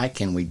 how high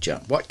can we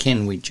jump? What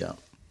can we jump?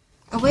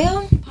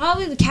 Well,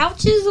 probably the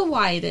couch is the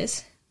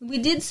widest. We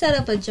did set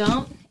up a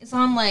jump. It's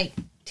on like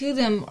 2 of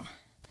them.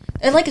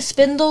 It's like a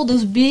spindle,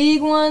 those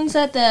big ones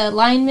that the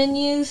linemen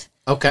use.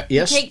 Okay.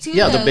 Yes. Take 2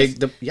 yeah. of The those.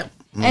 big. Yep.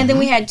 And then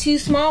we had 2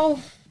 small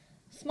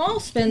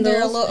spindles,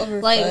 They're a little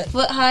over like foot.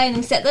 foot high, and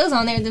we set those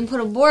on there, and then put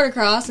a board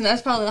across, and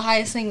that's probably the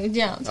highest thing we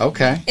jumped.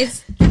 Okay.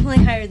 It's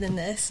definitely higher than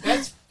this.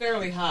 That's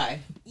fairly high.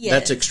 Yeah.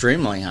 That's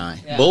extremely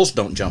high. Yeah. Bulls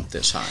don't jump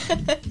this high.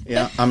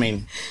 Yeah. I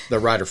mean, the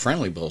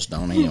rider-friendly bulls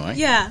don't anyway.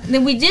 Yeah. And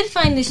then we did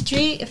find this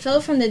tree. It fell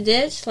from the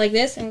ditch like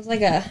this, and it was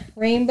like a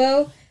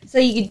rainbow. So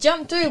you could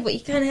jump through, but you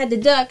kind of had to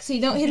duck so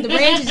you don't hit the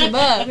branches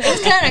above. It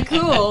was kind of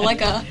cool,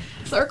 like a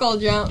circle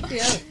jump.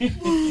 Yeah.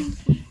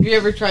 Have you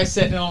ever tried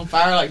setting it on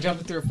fire, like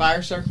jumping through a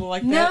fire circle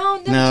like that? No,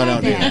 No, don't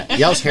don't do that. that.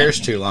 Y'all's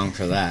hair's too long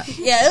for that.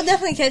 Yeah, it'll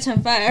definitely catch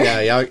on fire.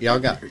 Yeah, y'all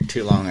got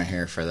too long a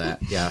hair for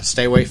that. Yeah,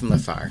 stay away from the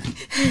fire.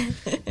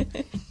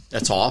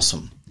 That's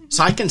awesome.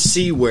 So I can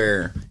see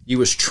where you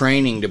was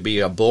training to be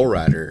a bull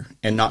rider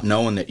and not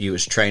knowing that you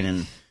was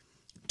training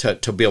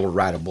to be able to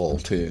ride a bull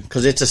too,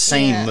 because it's the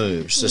same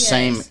moves, the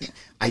same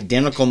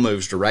identical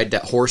moves to ride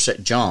that horse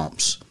that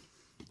jumps,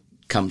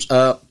 comes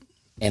up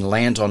and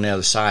lands on the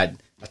other side.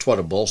 That's what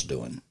a bull's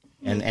doing,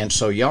 and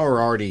so y'all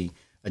are already,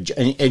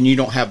 and you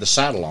don't have the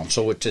saddle on,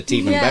 so it's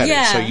even better.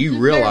 Yeah. So you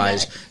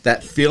realize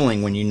that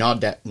feeling when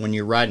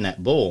you're riding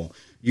that bull,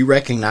 you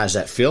recognize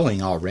that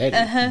feeling already.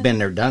 Been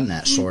there, done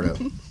that, sort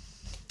of.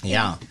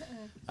 Yeah,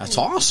 that's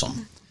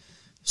awesome.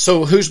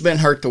 So who's been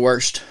hurt the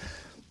worst?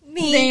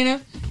 Me.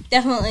 Dana.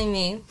 Definitely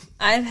me.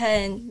 I've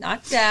had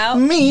knocked out.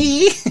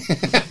 Me.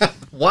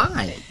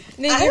 Why?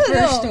 Maybe I your don't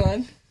first know.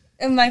 one.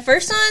 And my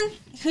first one,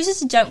 he was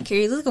just a jump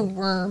carry. He looked like a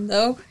worm,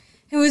 though.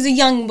 He was a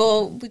young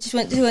bull. We just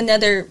went to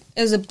it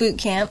was a boot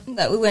camp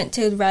that we went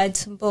to ride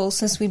some bulls.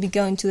 Since we'd be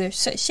going to their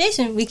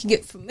station, we could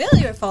get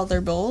familiar with all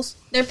their bulls.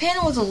 Their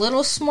panel was a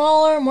little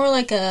smaller, more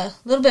like a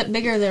little bit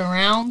bigger than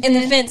round. And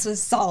the fence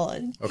was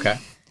solid. Okay.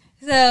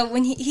 So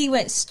when he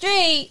went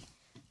straight,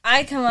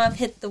 I come up,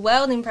 hit the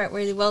welding part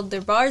where they weld their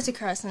bars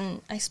across,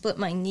 and I split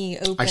my knee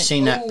open. I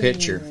seen that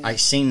picture. I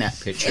seen that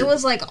picture. It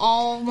was like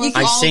almost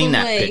I all seen the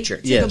that way picture.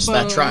 to Yes, the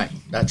that's bone. right.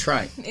 That's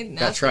right.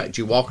 That's right. Did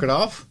you walk it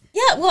off?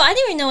 Yeah, well, I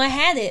didn't even know I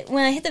had it.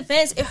 When I hit the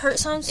fence, it hurt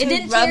some, so It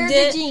didn't I tear rubbed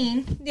the it.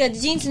 jean. Yeah, the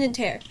jeans didn't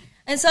tear.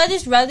 And so I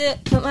just rubbed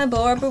it, put my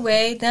bow rubber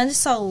away. Then I just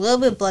saw a little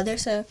bit of blood there.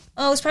 So,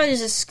 it's probably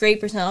just a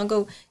scrape or something. I'll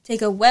go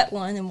take a wet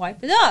one and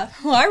wipe it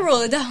off. Well, I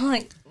rolled it down. I'm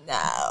like,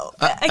 no.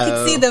 I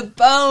could see the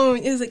bone.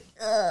 It was like,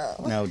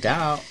 ugh. No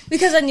doubt.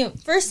 Because I knew,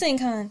 first thing,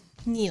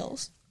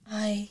 needles.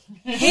 I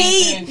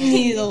hate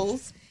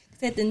needles.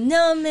 I had to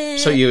numb it.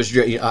 So you was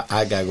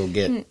I gotta go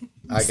get.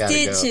 I gotta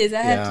Stitches. go.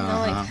 I have to know,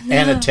 like,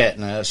 and a no.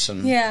 tetanus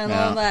and and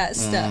all that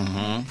stuff.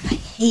 I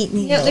hate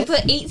needles. Yeah, they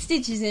put 8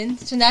 stitches in,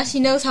 so now she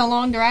knows how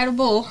long to ride a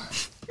bull.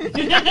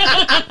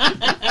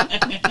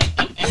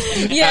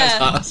 Yeah.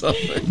 That's awesome.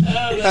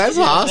 Oh, That's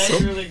good. awesome.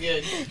 That's really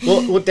good.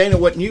 Well, Dana,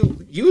 what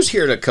you was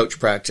here to coach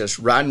practice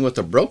riding with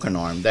a broken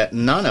arm that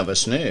none of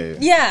us knew.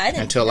 Yeah, I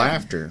didn't. Until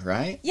after,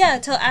 right? Yeah,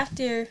 until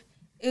after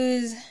it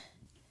was.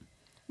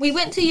 We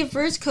went to your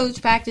first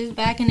coach practice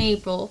back in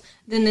April.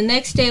 Then the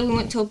next day we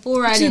went to a bull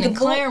riding in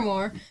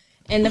Claremore.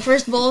 And the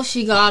first bull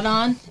she got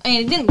on, I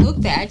mean, it didn't look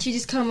bad. She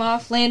just come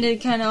off,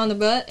 landed kind of on the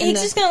butt. He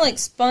just kind of like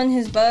spun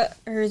his butt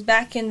or his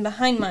back in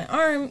behind my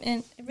arm,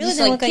 and it really Just,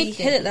 didn't like, look like he kicked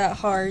hit it. it that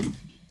hard.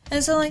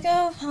 And so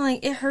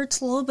it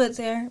hurts a little bit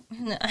there.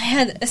 And I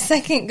had a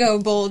second go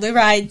bull to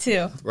ride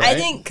too. Right. I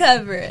didn't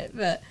cover it,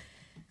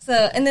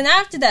 and then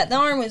after that, the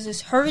arm was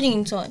just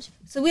hurting so much.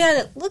 So we had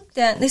it looked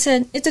at. They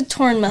said it's a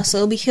torn muscle.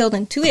 It'll be healed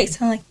in 2 weeks.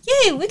 I'm like,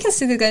 yay! We can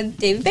still go to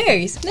David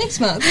Barry's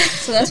next month.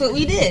 So that's what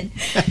we did.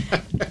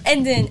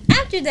 And then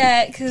after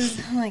that, because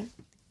I'm like,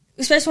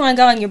 especially when I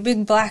got on your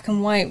big black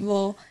and white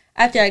bull,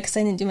 after that, because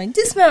I didn't do my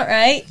dismount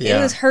right, it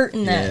was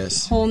hurting that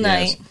whole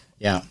night.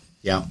 Yes.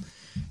 Yeah.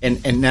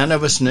 And none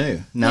of us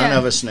knew. None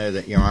of us knew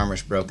that your arm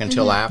was broken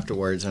until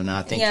afterwards. And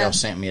I think y'all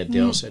sent me a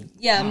deal. Said,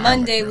 Yeah, "My arm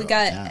Monday was we broke."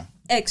 got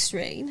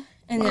X-rayed.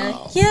 And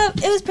Wow.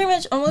 it was pretty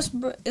much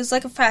it was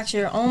like a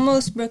fracture,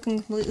 almost broken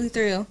completely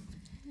through.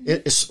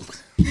 It's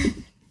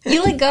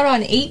You got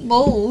on 8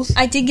 bulls.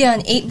 I did get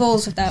on 8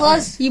 bulls with that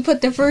Plus, you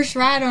put the first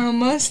ride on a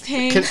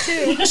Mustang,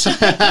 too. one.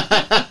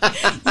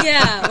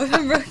 Yeah, with a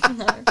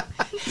broken arm.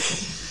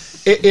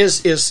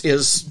 is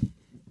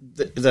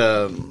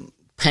the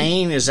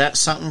pain, is that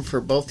something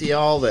for both of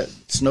y'all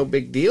that's no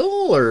big deal,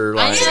 or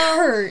like It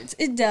hurts.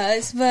 It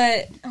does,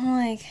 but I'm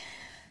like,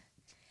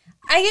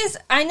 I guess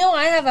I know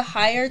I have a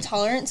higher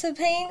tolerance of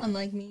pain.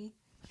 Unlike me.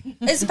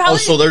 It's probably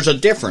so there's a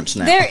difference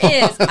now. there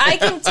is. I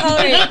can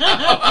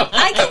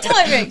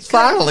tolerate.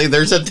 Finally,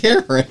 there's a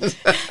difference.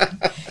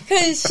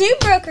 Because she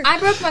broke her. I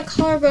broke my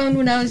collarbone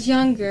when I was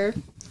younger,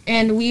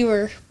 and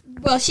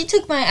she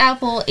took my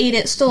apple, ate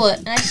it, stole it,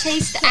 and I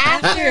chased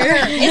after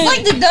her. It's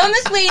like the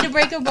dumbest way to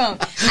break a bone.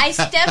 I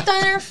stepped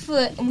on her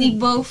foot, and we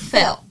both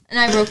fell, and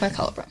I broke my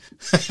collarbone.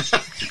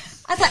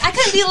 I thought I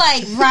couldn't be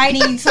like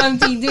riding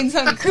something, doing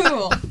something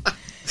cool.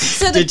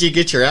 So Did you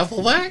get your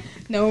apple back?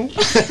 No. no.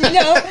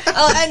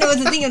 Oh, I know what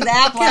to think of the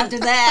apple after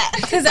that.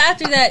 Because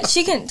after that,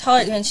 she couldn't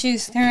tolerate when she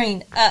was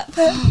throwing up.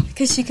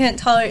 Because she couldn't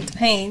tolerate the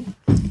pain.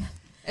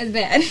 It's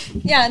bad.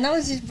 Yeah, and that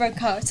was just broke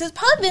collar. So it's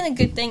probably been a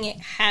good thing it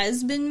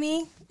has been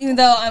me, even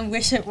though I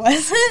wish it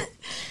wasn't.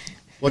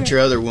 What's your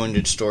other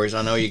wounded stories?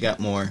 I know you got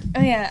more.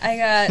 Oh yeah, I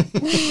got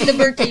The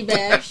birthday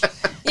bash.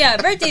 yeah,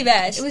 birthday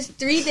bash. It was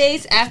 3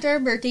 days after our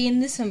birthday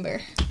in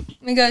December.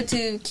 We go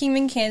to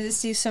Keenan,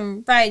 Kansas, do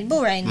some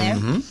bull riding there.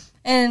 Mm-hmm.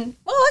 And,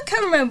 I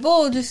covered my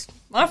bull, just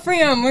my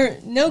free arm,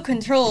 no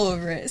control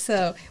over it.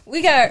 So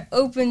we got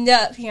opened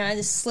up here. I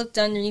just slipped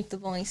underneath the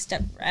bull and he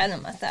stepped right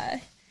on my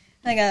thigh.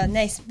 I got a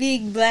nice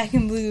big black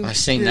and blue I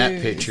seen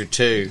that picture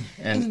too.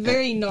 And It's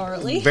very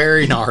gnarly.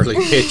 very gnarly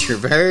picture.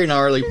 Very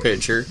gnarly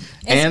picture.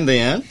 And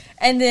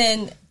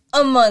then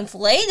a month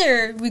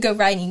later, we go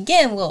riding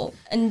again. Well,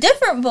 in a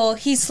different bull,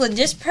 he slid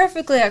just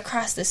perfectly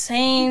across the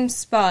same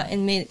spot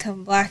and made it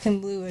come black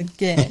and blue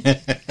again.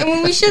 And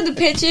when we showed the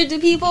picture to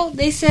people,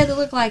 they said it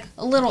looked like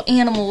a little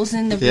animal was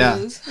in the Yeah.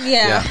 bruise.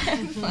 Yeah.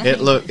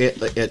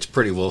 it's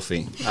pretty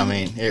wolfy. I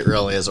mean, it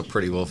really is a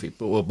pretty wolfy.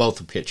 Well, both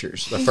the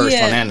pictures, the first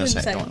Yeah, one and the the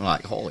second second. one,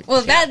 like holy.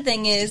 Well, shit. bad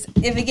thing is,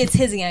 if it gets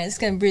his again, it's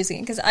going to bruise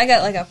again. Because I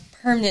got like a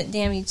permanent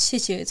damaged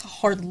tissue. It's a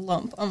hard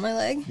lump on my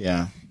leg.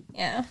 Yeah.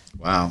 Yeah.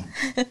 Wow.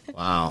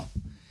 Wow.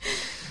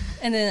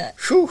 And then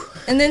Whew.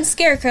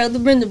 Scarecrow, the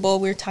Brenda Bull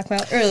we were talking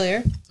about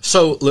earlier.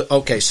 So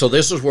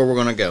this is where we're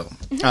going to go.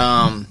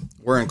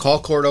 We're in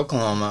Colcord,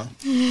 Oklahoma.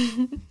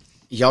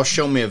 Y'all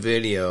show me a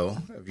video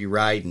of you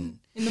riding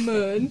In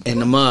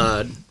the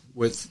mud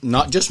with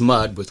not just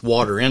mud, with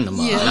water in the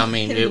mud. Yeah, I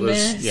mean, in it the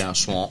was mess.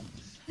 swamp.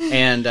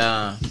 And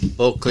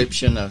bull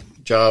clips you in the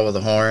jaw with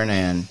a horn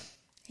and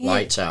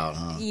lights out,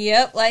 huh?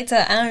 Yep, lights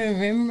out. I don't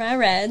remember my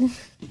ride.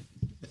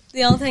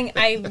 The only thing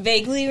I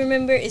vaguely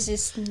remember is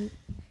just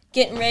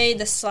getting ready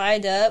to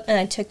slide up, and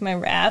I took my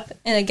wrap,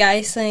 and a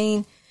guy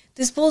saying,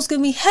 "This bull's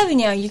going to be heavy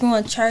now. You're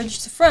going to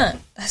charge the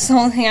front." That's the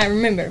only thing I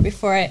remember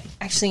before I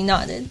actually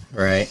nodded.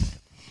 Right.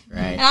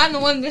 And I'm the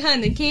one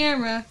behind the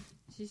camera.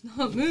 She's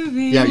not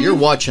moving. Yeah, you're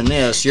watching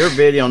this. You're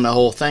videoing the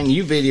whole thing.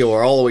 You video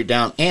her all the way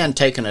down and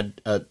taking a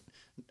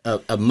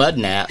mud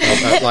nap,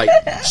 like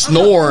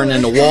snoring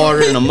in the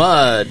water in the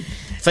mud,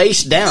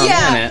 face down,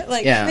 isn't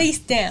it? Face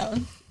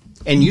down.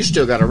 And you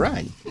still got to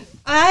ride.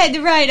 I had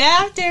to ride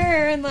after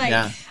her, and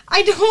I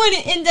don't want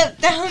to end up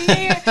down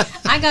there.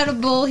 I got a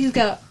bull. He's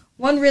got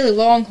one really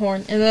long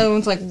horn, and the other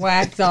one's like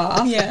whacked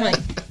off. Yeah. I'm like,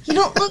 he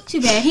don't look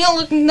too bad. He don't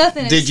look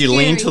nothing. Did you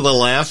lean to the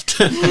left?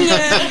 No. Actually,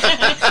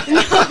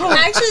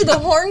 the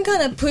horn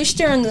kind of pushed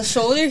her on the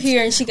shoulder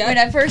here, and she got... When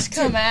I first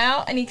come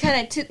out, and he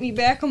kind of tipped me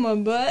back on my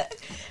butt,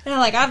 and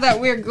I thought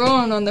we were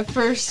going on the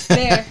first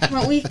there.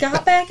 But we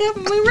got back up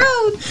and we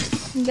rode.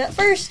 We got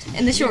first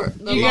in the short.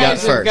 You got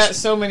guys have first. got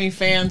so many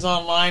fans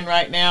online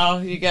right now.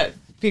 You got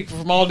people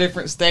from all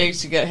different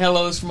states. You got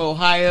hellos from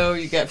Ohio.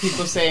 You got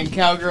people saying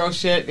cowgirl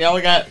shit.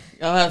 Y'all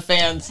have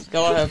fans.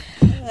 Y'all have.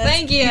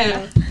 Thank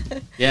you.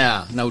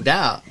 Yeah, no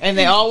doubt. And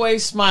they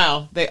always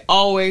smile. They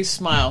always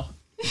smile.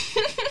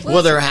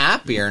 Well, they're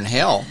happier in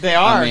hell. They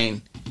are. I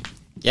mean,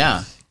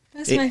 yeah.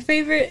 That's my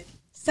favorite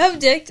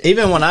subject.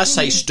 Even when I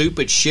say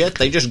stupid shit,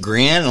 they just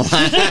grin and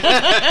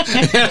laugh.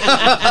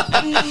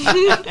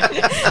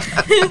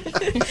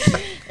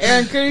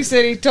 Aaron Cootie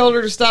said he told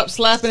her to stop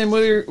slapping him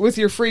with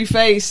your free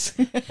face.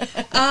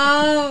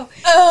 Oh,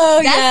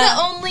 Oh, that's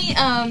the only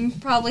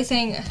probably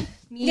thing.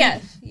 Yeah,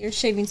 you're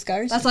shaving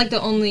scars. That's like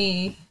the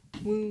only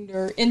wound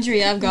or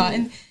injury I've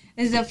gotten.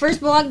 Is the first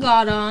bull I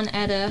got on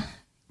at a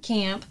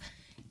camp,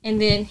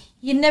 and then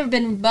he had never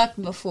been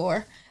bucked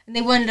before, and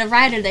they wanted a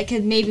rider that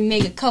could maybe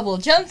make a couple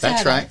of jumps.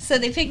 That's at him, right. So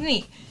they picked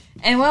me.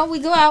 And while we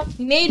go out,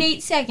 we made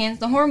 8 seconds.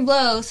 The horn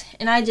blows,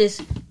 and I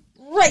just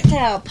right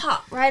tail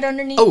pop right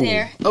underneath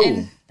there.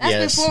 And that's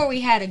yes. before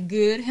we had a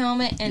good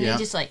helmet, and it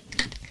just like.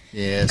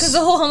 Yes. Because the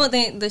whole helmet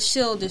thing, the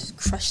shield just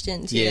crushed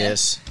into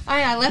Yes.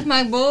 I left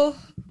my bull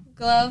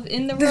glove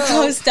in the the rope.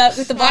 rope. Stuck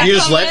with the box. You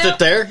just come left out. it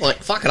there? Like,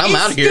 fuck it, I'm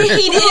out of here.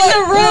 Stayed in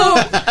the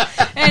rope,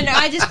 and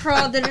I just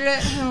crawled. And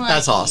I'm like,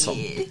 That's awesome.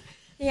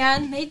 Yeah,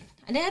 and I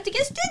didn't have to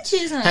get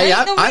stitches. Hey,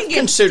 I've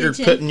considered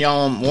putting y'all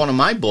on one of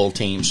my bull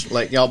teams.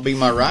 Let y'all be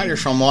my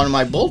riders from one of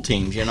my bull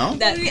teams, you know?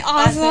 That'd be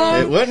awesome.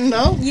 It wouldn't,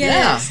 no?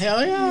 Yes. Yeah,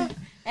 hell yeah.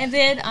 And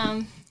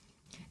then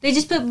they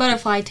just put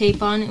butterfly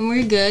tape on, and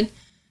we're good.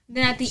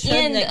 Then at the Showed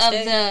end next of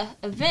day.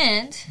 the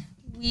event,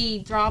 we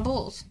draw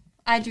bulls.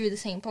 I drew the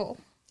same pole.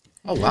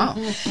 Oh, wow.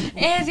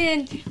 And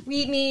then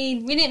we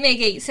didn't make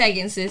 8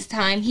 seconds this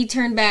time. He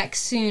turned back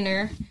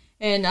sooner.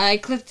 and I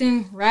clipped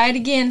him right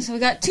again, so we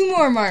got 2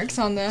 more marks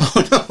on the...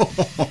 Oh,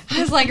 no. It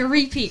was like a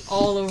repeat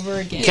all over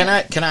again.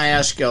 Can I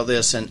ask y'all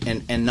this,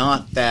 and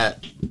not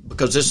that,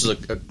 because this is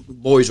a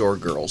boys or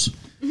girls,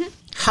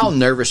 how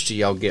nervous do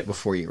y'all get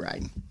before you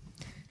ride?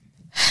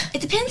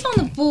 It depends on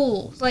the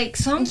bull. Like,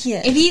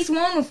 Yeah. if he's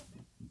one with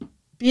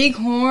big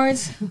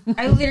horns,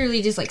 I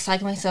literally just, like,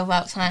 psych myself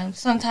out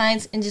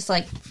sometimes and just,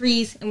 like,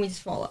 freeze, and we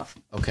just fall off.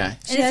 Okay.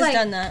 She And has it's like,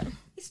 done that.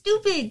 it's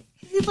stupid.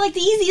 It's, like, the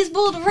easiest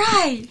bull to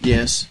ride.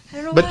 Yes. I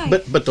don't know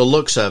why. But the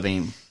looks of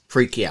him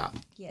freak you out.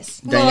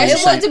 Yes. Dang, Well, I it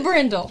just was say- a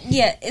brindle.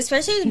 Yeah,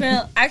 especially with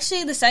Brindle.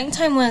 Actually, the second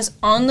time when I was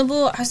on the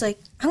bull, I was like,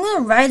 I'm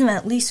going to ride him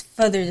at least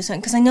further this time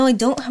because I know I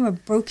don't have a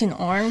broken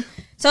arm.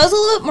 So I was a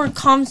little bit more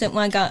confident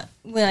when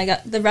I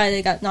got the ride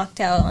I got knocked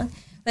out on.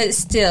 But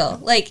still,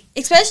 like,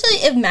 especially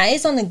if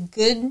Maddie's on a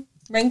good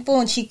rank bull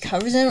and she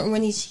covers him, or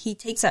when he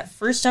takes that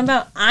first jump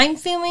out, I'm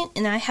filming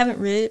and I haven't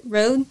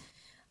rode.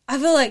 I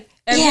feel like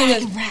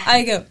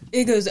everything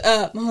it goes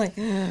up. I'm like,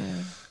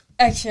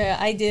 actually,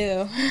 I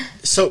do.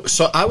 So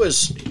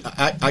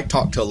I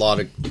talked to a lot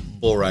of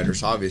bull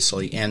riders,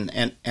 obviously, and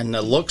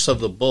the looks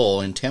of the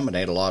bull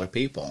intimidate a lot of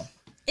people.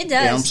 It does. You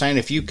know what I'm saying?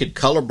 If you could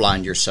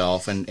colorblind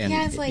yourself and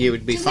Yeah, it's like, you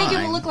would be just fine.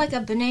 make it look like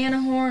a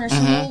banana horn or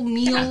some old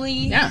mealy.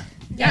 Yeah.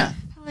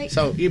 Like,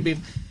 So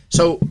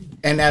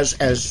and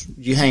as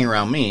you hang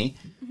around me,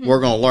 we're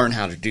going to learn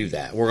how to do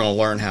that. We're going to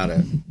learn how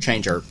to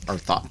change our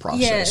thought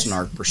process Yes. and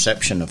our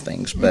perception of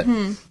things. But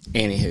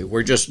anywho,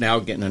 we're just now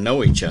getting to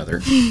know each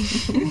other.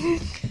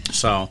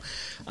 So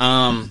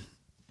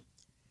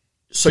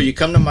you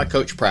come to my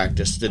coach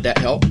practice. Did that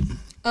help?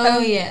 oh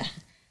yeah.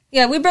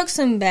 Yeah, we broke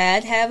some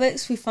bad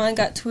habits. We finally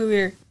got to where we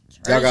were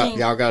charging.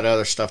 Y'all got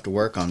other stuff to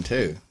work on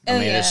too. I Oh,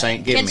 mean, this yeah.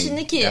 ain't giving Catching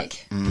me the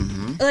kick.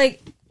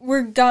 Like,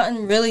 we're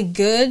gotten really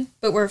good,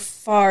 but we're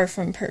far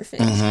from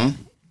perfect.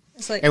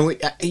 It's like, And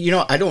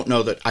I don't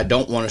know that I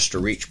don't want us to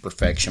reach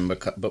perfection,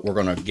 but we're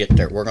going to get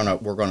there. We're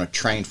going to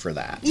train for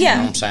that. Yeah. You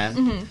know what I'm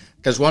saying?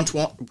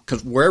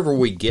 Because wherever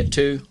we get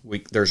to,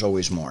 there's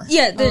always more.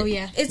 yeah, Oh,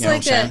 yeah. It's You know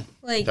like what I'm saying?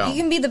 like So-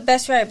 you can be the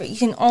best rider, but you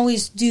can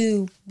always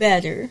do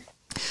better.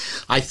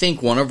 I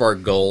think one of our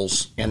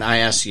goals, and I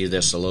asked you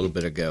this a little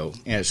bit ago,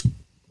 and it's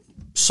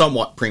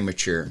somewhat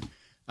premature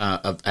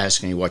of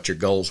asking you what your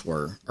goals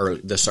were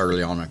this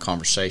early on in a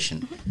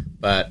conversation,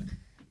 but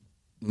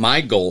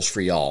my goals for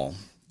y'all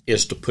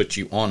is to put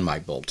you on my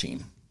bull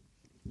team.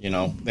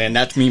 And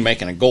that's me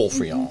making a goal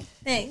for y'all.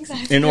 Thanks.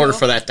 In order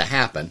for that to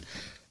happen,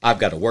 I've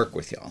got to work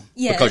with y'all.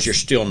 Yes. Because you're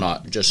still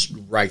not just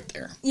right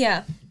there.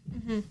 Yeah.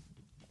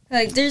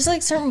 Like, there's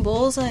like certain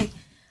bulls, like,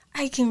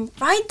 I can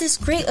ride this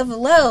great of a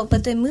low,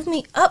 but they move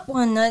me up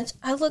one notch.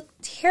 I look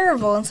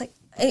terrible. It's like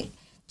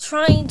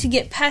trying to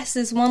get past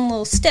this one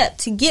little step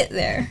to get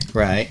there.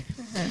 Right.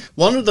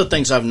 One of the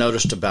things I've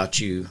noticed about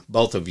you,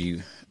 both of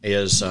you,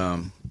 is,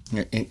 and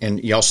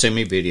y'all send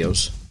me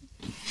videos.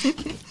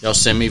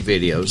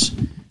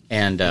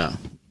 And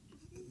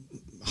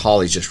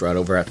Holly's just right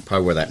over at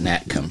probably where that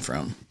gnat come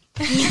from.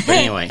 But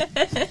anyway.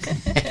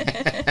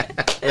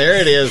 There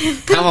it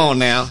is. Come on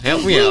now.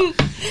 Help me out.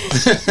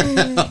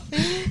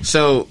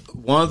 So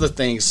one of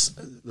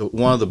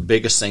the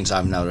biggest things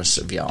I've noticed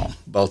of y'all,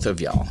 both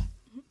of y'all,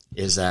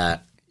 is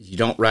that you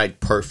don't ride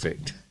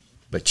perfect,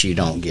 but you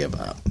don't give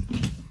up.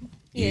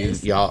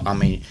 Yes.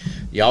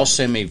 Y'all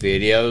send me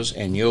videos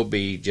and you'll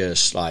be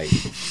just like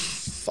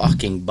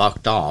fucking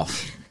bucked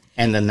off.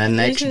 And then the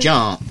next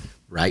jump,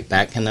 right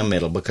back in the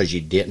middle because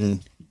you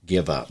didn't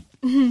give up.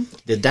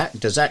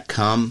 Does that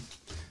come,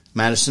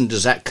 Madison?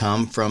 Does that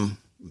come from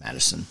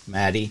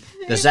Maddie?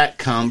 Does that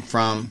come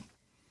from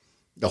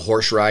the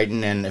horse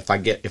riding? And if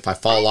I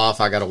fall off,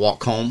 I got to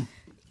walk home.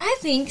 I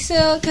think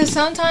so, because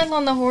sometimes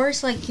on the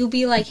horse, like, you'll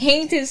be, like,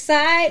 hanging to the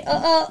side.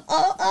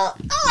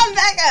 I'm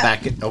back up.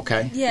 Back it,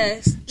 okay.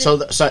 Yes. So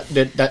that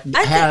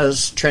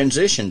has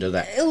transitioned to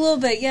that. A little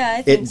bit, yeah.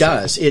 I think It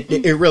does.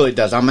 It really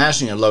does. I'm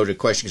asking a loaded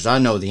question because I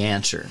know the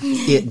answer.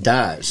 It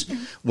does.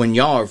 When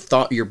y'all have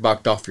thought you're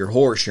bucked off your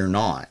horse, you're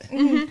not.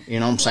 You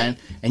know what I'm saying?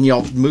 And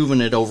y'all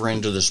moving it over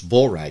into this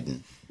bull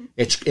riding.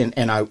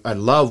 And I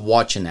love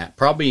watching that.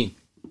 Probably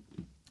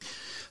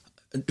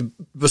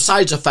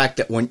besides the fact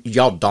that when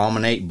y'all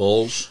dominate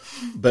bulls,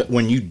 but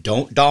when you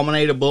don't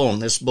dominate a bull and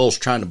this bull's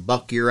trying to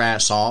buck your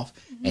ass off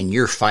and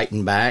you're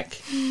fighting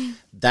back,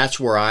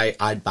 that's where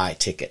I'd buy a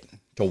ticket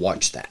to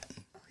watch that.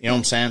 You know what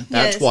I'm saying?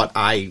 That's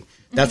Yes.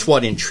 that's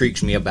what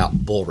intrigues me about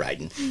bull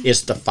riding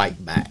is the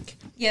fight back.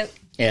 Yep.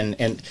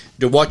 And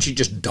to watch you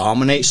just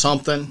dominate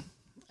something,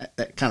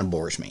 that kind of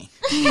bores me.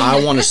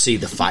 I want to see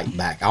the fight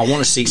back. I want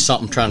to see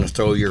something trying to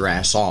throw your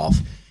ass off.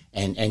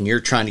 And you're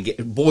trying to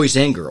get, boys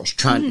and girls,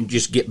 trying to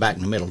just get back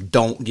in the middle.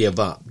 Don't give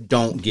up.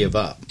 Don't give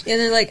up. Yeah,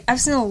 they're like, I've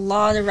seen a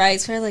lot of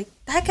rides where, like,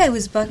 that guy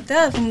was bucked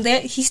up, and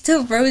he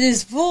still rode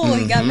his bull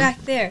and got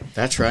back there.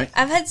 That's right.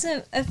 I've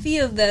had a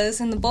few of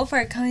those, and the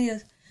bullfight company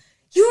goes,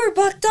 you were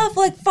bucked off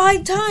like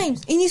 5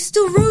 times, and you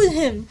still rode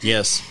him.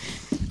 Yes.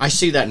 I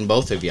see that in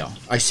both of y'all.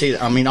 All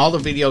the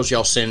videos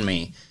y'all send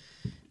me,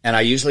 and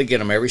I usually get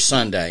them every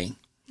Sunday,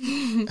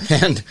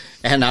 and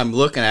I'm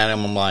looking at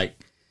them, I'm like,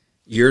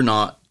 you're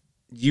not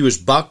you was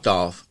bucked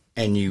off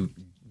and you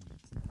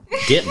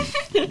didn't.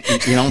 You know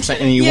what I'm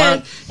saying? And you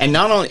weren't. And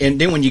not only, and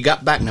then when you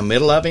got back in the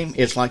middle of him,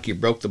 it's like you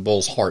broke the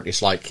bull's heart.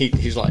 It's like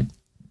he's like,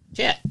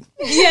 yeah.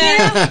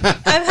 Yeah.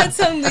 I've had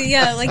some,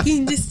 like you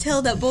can just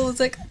tell that bull is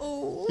like,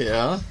 oh.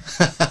 Yeah.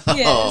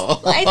 Yes.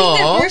 I think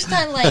the first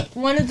time, like,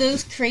 one of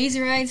those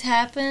crazy rides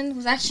happened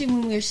was actually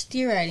when we were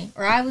steer riding.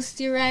 Or I was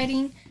steer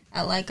riding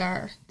at, like,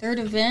 our third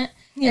event.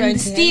 And the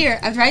steer,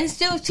 I was riding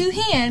still with 2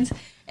 hands.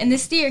 And the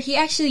steer, he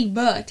actually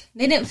bucked.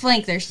 They didn't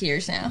flank their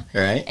steers now.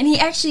 Right. And he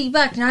actually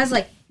bucked. And I was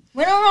like,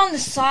 went over on the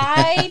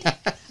side.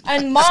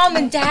 And Mom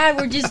and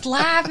Dad were just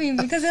laughing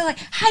because they're like,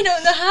 I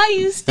don't know how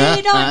you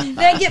stayed on.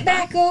 Then I get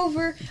back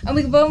over. And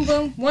we boom,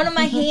 boom. One of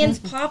my hands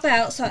pop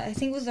out. So I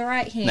think it was the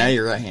right hand. Now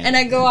you're right hand. And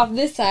I go off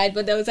this side,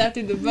 but that was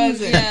after the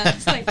buzzer. Yeah.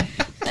 It's like,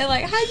 they're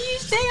like, how do you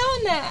stay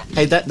on that?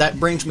 Hey, that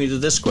brings me to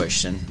this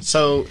question.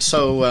 So,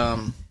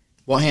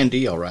 what hand do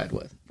y'all ride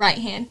with? Right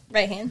hand.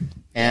 Right hand.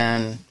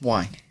 And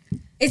why?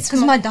 It's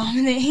because my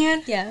dominant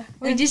hand. Yeah.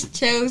 We just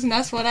chose, and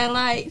that's what I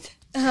liked.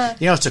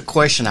 You know, it's a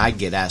question I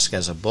get asked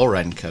as a bull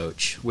riding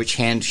coach. Which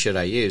hand should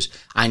I use?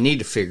 I need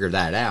to figure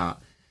that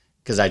out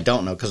because I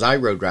don't know. Because I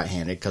rode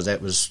right-handed because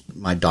that was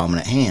my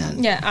dominant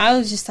hand. Yeah, I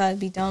was just thought it'd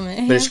be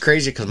dominant. But it's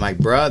crazy because my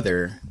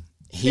brother,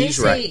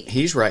 he's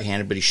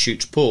right-handed, but he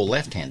shoots pull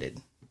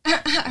left-handed. I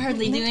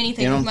hardly do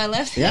anything with my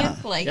left hand.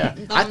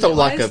 I throw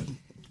like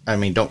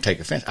don't take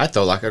offense. I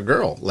throw like a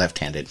girl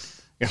left-handed.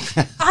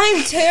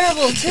 I'm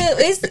terrible too.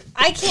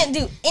 I can't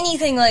do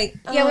anything like.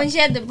 Yeah, when she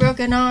had the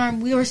broken arm,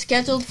 we were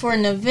scheduled for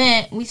an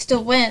event. We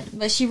still went,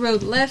 but she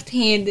rode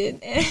left-handed,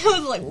 and it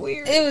was like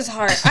weird. It was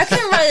hard. I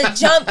couldn't ride a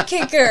jump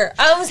kicker.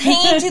 I was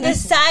hanging to the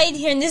side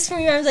here, and this from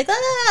here, I was like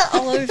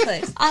all over the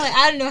place.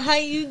 I don't know how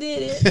you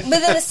did it. But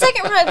then the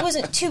second ride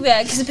wasn't too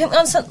bad because it put me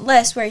on something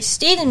less where I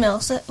stayed in middle.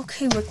 So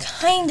okay, we're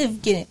kind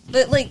of getting,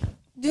 but like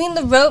doing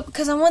the rope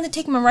because I wanted to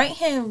take my right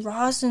hand and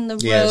rosin the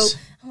rope.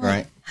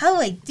 Right. How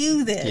do I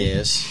do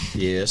this?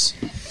 Yes.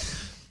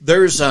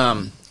 There's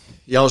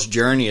y'all's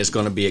journey is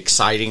going to be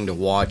exciting to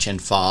watch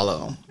and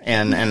follow,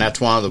 and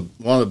that's one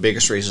of the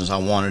biggest reasons I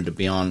wanted to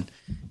be on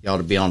y'all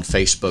to be on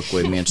Facebook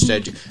with me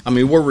instead. I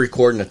mean, we're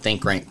recording a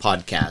Think Rank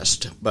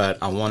podcast, but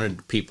I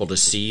wanted people to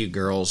see you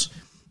girls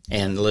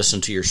and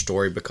listen to your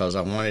story because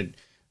I wanted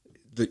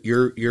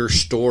your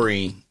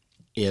story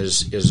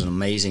is an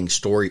amazing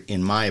story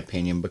in my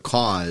opinion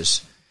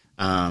because.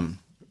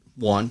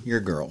 One, you're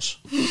girls,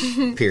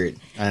 period.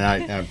 And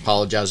I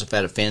apologize if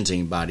that offends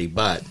anybody,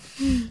 but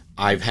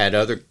I've had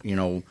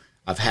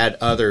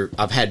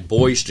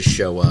boys to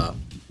show up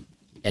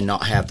and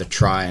not have the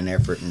try and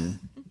effort and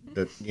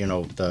what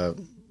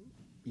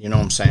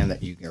I'm saying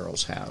that you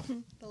girls have.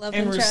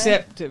 And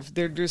receptive.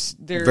 They're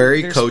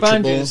very coachable,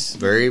 sponges.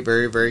 very,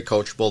 very, very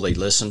coachable. They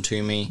listen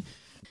to me.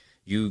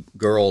 You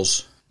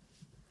girls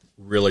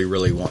really,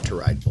 really want to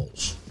ride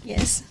bulls.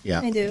 Yes,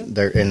 yeah, I do.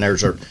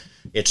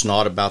 It's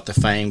not about the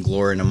fame,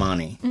 glory, and the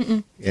money.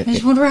 I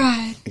just want to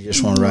ride. You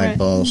just want to ride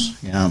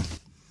bulls, yeah.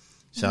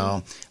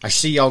 So, I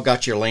see y'all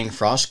got your Lane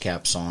Frost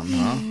caps on,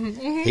 huh?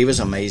 He was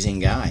an amazing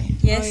guy.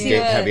 Yes, he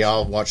was. Have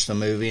y'all watched the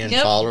movie and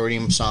followed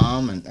him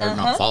some? Or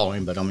not follow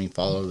him, but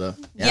follow the...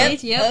 Yeah.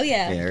 Yep. Oh,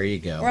 yeah. There you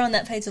go. We're on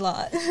that page a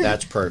lot.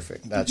 That's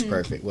perfect. That's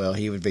perfect. Well,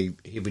 he would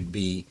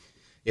be...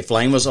 If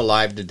Lane was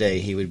alive today,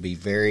 he would be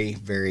very,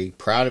 very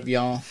proud of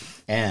y'all,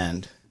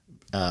 and...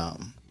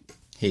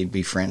 he'd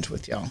be friends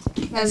with y'all.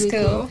 That's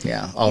cool.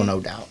 Yeah. Oh, no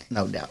doubt.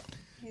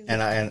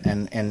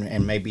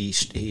 And maybe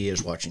he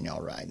is watching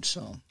y'all ride.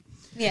 So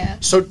yeah.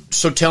 So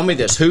tell me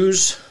this: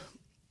 who's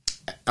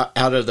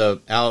out of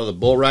the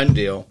bull riding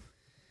deal?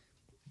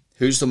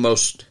 Who's the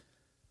most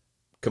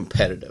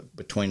competitive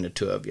between the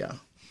two of y'all?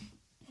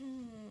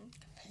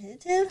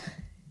 Competitive?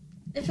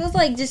 It feels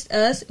like just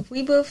us. If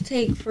we both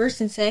take first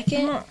and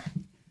second.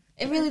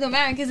 It really don't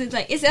matter because it's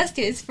like, it's us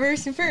two. It's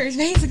first and first,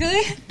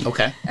 basically.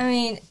 Okay. I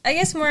mean, I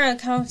guess more of a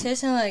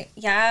competition. Like,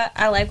 yeah,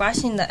 I like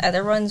watching the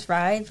other ones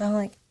ride, but I'm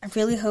like, I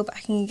really hope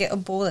I can get a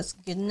bull that's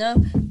good enough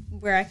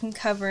where I can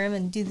cover him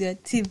and do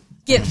good to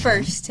get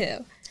first,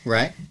 too.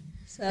 Right.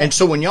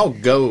 So when y'all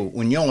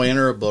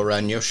enter a bull ride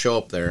and you'll show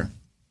up there,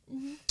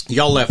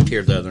 y'all left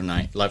here the other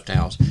night, left the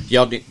house.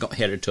 Y'all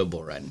headed to a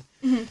bull riding.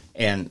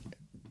 And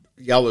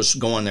y'all was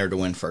going there to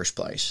win first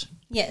place.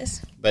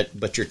 Yes.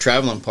 But your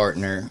traveling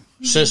partner,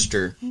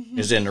 sister,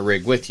 is in the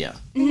rig with you.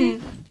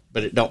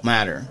 But it don't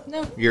matter.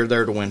 No. You're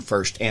there to win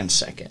first and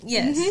second.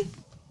 Yes.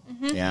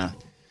 Yeah.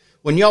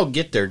 When y'all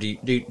get there, do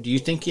you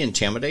think you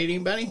intimidate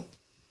anybody?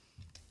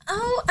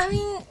 Oh, I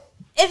mean,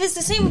 if it's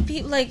the same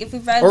people, like if we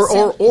ride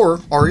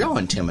or are y'all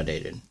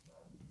intimidated?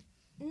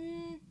 I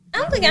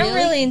don't think I'm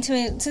really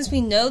intimidated since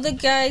we know the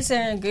guys that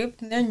are in a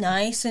group and they're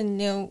nice and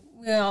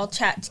we all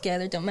chat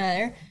together. Don't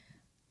matter.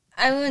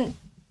 I'm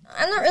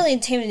not really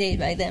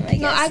intimidated by them, I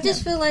guess. No, I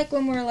just feel like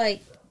when we're,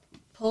 like,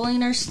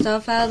 pulling our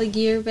stuff out of the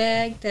gear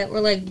bag, that we're,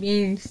 like,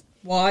 being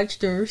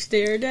watched or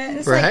stared at.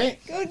 It's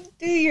like, go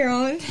do your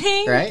own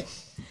thing. Right.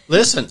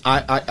 Listen,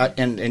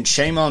 and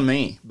shame on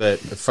me, but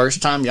the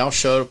first time y'all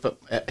showed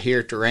up here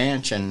at the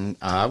ranch, and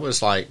I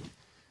was like,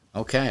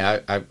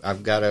 okay,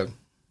 I've got to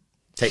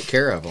take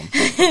care of them.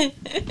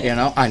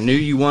 I knew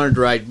you wanted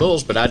to ride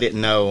bulls, but I didn't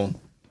know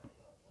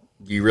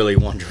you really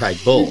wanted to ride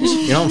bulls.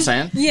 You know what I'm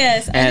saying?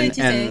 Yes, I know what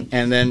you're saying.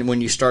 And then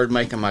when you started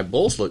making my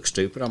bulls look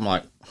stupid, I'm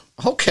like,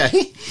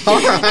 okay, all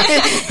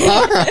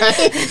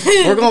right.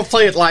 We're going to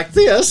play it like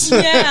this.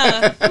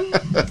 Yeah.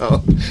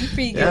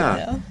 Pretty good,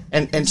 though.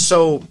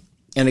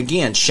 And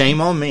again,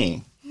 shame on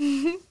me.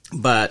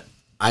 But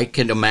I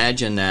can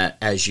imagine that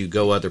as you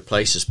go other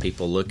places,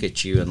 people look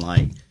at you and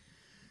like,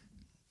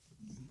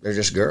 they're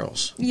just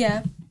girls.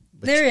 Yeah.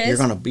 But you're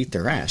going to beat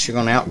their ass. You're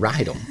going to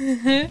outride them.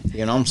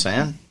 You know what I'm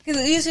saying?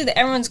 Because usually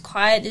everyone's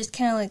quiet, just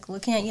kind of like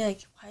looking at you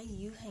like, why are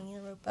you hanging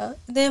a rope out?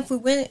 Then if we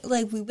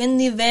win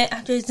the event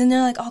afterwards, then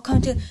they're like all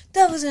come to,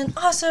 that was an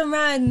awesome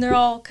ride, and they're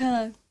all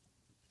kind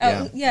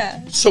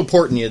of,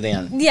 supporting you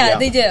then. Yeah,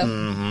 they do.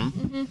 Mm-hmm.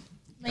 Mm-hmm.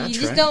 Like you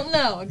just don't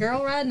know a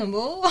girl riding a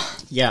bull.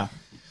 Yeah.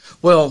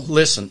 Well,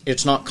 listen,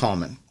 it's not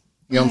common.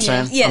 You know what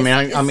I'm saying?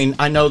 Yes, I mean,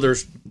 I know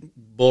there's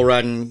bull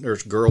riding,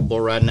 there's girl bull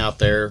riding out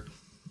there,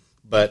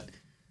 but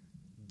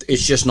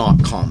it's just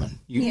not common.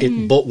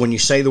 When you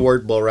say the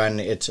word bull riding,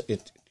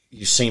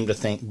 you seem to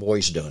think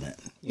boys doing it.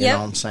 You know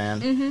what I'm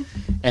saying? Mm-hmm.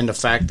 And the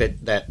fact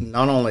that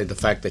not only the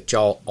fact that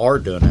y'all are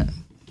doing it,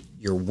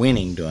 you're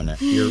winning doing it.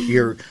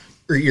 You're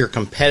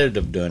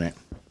competitive doing it,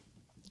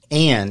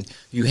 and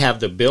you have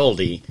the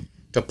ability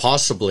to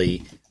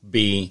possibly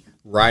be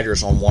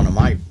riders on one of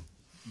my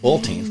bull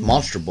teams,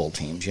 monster bull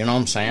teams. You know what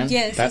I'm saying?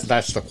 Yes.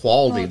 That's the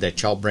quality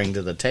that y'all bring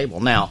to the table.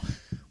 Now,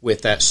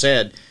 with that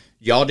said,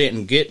 y'all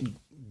didn't get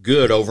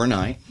good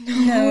overnight.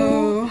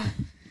 No.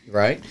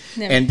 Right?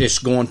 Never. And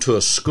just going to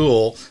a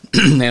school,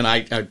 and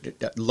I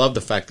love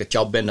the fact that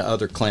y'all been to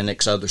other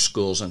clinics, other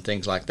schools, and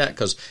things like that,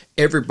 because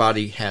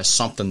everybody has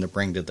something to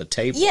bring to the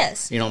table.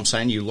 Yes. You know what I'm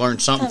saying? You learn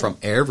something from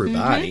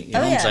everybody. You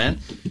know what I'm saying?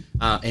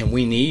 And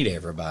we need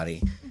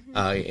everybody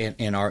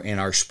in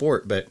our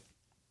sport. But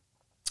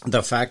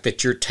the fact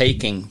that you're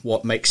taking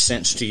what makes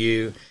sense to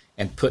you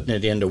and putting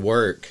it into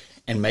work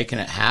and making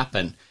it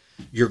happen,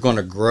 you're going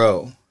to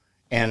grow.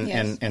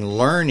 And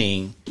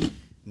learning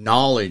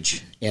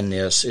knowledge in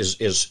this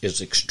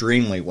is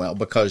extremely well,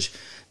 because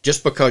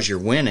just because you're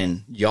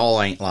winning,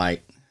 y'all ain't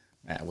like,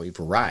 we've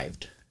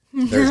arrived.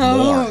 There's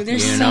more.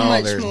 There's so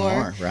much there's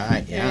more.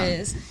 Right, yeah. There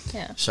is.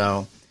 Yeah.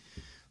 So,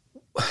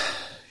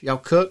 y'all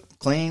cook,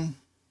 clean,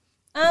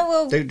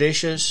 do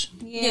dishes?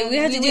 Yeah, we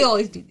have to we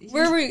always do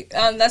dishes.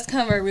 That's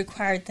kind of a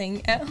required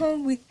thing at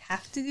home. We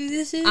have to do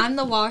dishes. I'm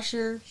the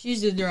washer.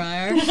 She's the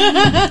dryer.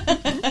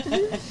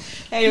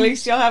 Hey, at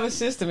least y'all have a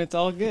system. It's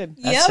all good.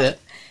 That's it.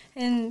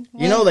 And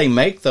they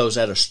make those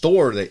at a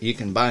store that you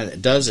can buy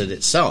that does it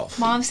itself.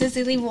 Mom says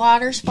they leave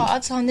water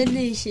spots on the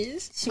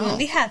dishes. She won't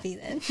be happy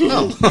then.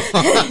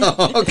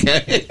 Oh,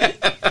 okay.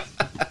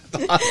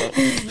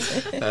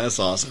 That's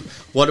awesome.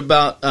 What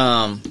about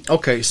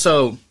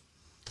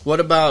what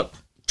about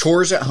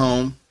chores at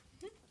home?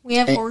 We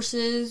have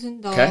horses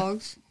and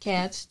dogs,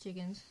 cats,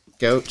 chickens.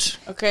 Goats.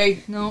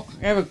 Okay. No.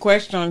 I have a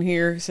question on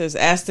here. It says,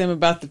 ask them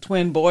about the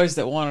twin boys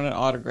that wanted an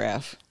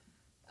autograph.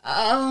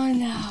 Oh,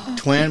 no.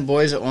 Twin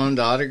boys that wanted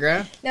to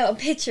autograph? No, a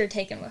picture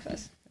taken with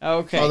us.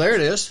 Okay. Oh, there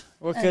it is.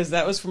 Well, because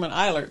that was from an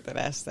Eilert that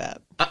asked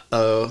that.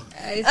 Uh-oh.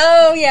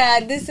 Oh, yeah.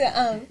 This,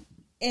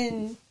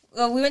 we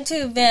went to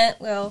an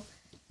event. Well,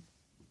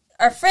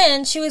 our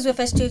friend, she was with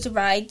us too to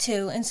ride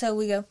too. And so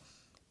we go,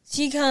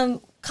 she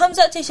comes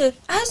up to us, she goes,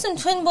 I have some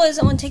twin boys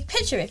that want to take a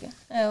picture with you.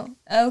 Oh,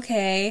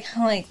 okay.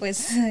 I'm like,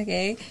 what's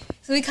okay?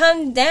 So we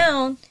come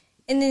down,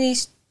 and then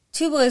these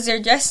two boys,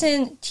 they're dressed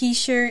in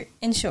t-shirt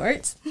and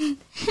shorts.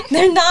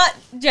 They're not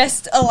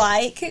dressed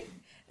alike.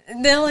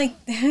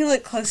 They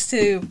look close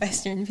to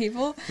Western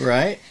people.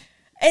 Right.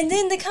 And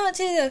then they come up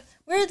to the,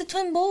 where are the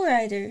twin bull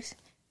riders?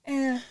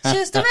 And she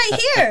goes, they're right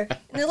here.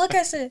 And they look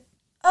at us and said,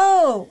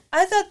 oh,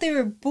 I thought they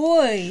were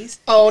boys.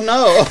 Oh,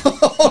 no.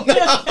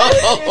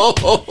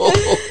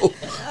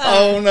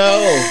 Oh,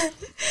 no.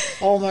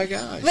 Oh, my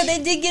gosh. But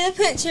they did get a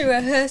picture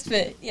with us,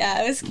 but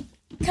yeah, it was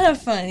kind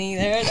of funny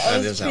there.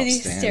 That was pretty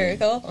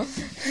hysterical.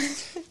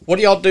 What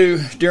do y'all do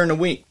during the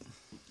week?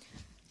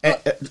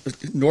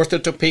 North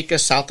of Topeka,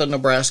 south of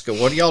Nebraska.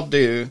 What do y'all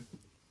do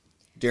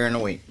during the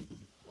week?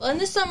 Well, in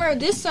this summer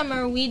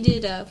we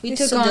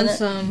took on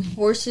some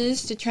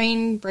horses to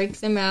train, break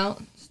them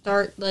out,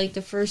 start like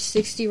the first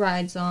 60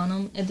 rides on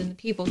them, and then the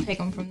people take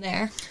them from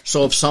there.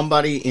 So if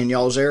somebody in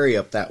y'all's area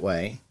up that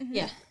way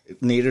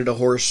needed a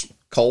horse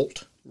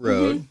colt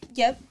road. Mm-hmm.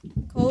 Yep.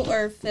 Colt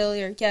or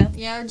filly or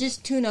or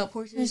just tune-up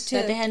horses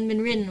that they hadn't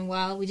been ridden in a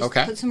while. We just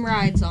put some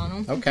rides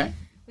on them. Okay.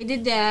 We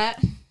did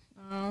that.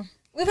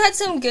 We've had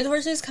some good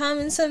horses come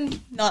and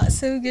some not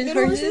so good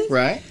horses.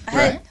 Right. I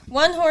had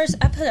one horse,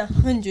 I put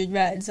 100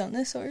 rides on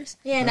this horse.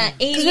 Yeah, and at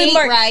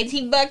 88 rides,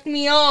 he bucked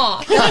me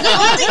off. It was the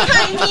only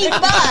time he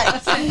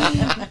bucked.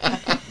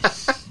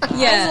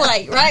 Yeah. I was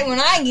like, right when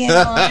I get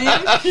on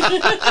him.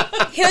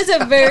 He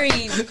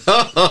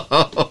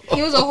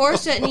was a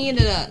horse that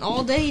needed an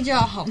all-day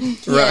job. Right.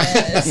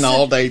 Yes. An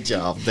all-day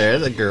job.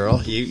 There's a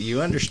girl.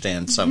 You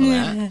understand some of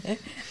that.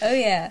 Oh,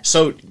 yeah.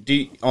 So,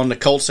 on the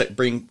colts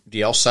do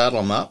y'all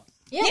saddle them up?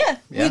 Yeah.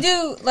 We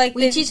do, like...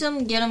 We teach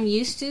them, get them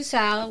used to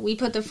saddle. We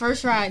put the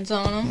first rides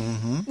on them.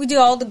 Mm-hmm. We do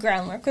all the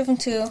groundwork with them,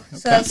 too. Okay.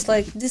 So that's,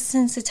 like,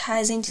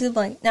 desensitizing to the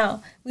blanket.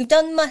 Now, we've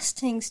done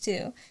Mustangs,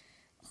 too.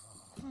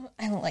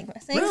 I don't like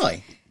Mustangs.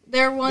 Really?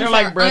 They're ones They're that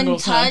like are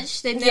brindles,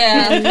 untouched. They've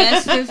never been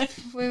messed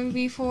with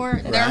before.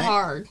 They're Right.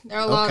 hard. They're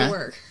a lot of Okay.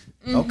 work.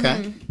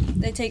 Okay.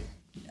 They take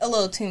a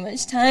little too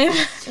much time.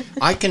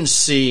 I can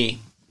see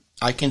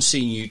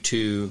you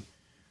two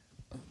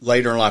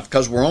later in life,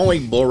 because we're only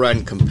bull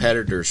riding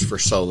competitors for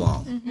so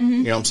long. Mm-hmm.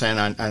 You know what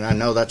I'm saying? I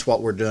know that's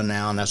what we're doing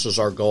now, and this is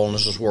our goal, and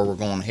this is where we're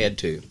going to head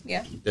to.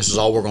 Yeah. This is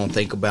all we're going to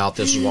think about.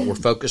 This is what we're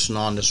focusing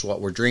on. This is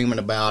what we're dreaming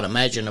about,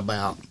 imagining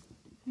about.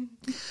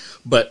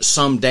 But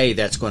someday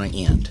that's going to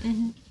end.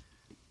 Mm-hmm.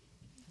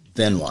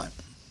 Then what?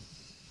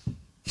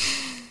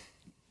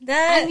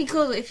 That'd be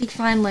cool if you could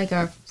find like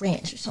a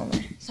ranch or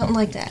something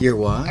like that. You're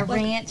what? A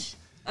ranch.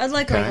 I'd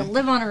like Okay. Like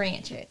live on a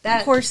ranch.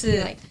 That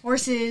Horses. like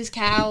horses,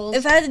 cows.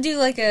 If I had to do,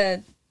 like,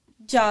 a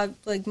job,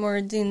 like,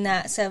 more doing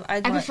that stuff, I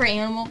prefer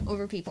animal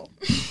over people.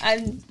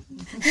 I'd...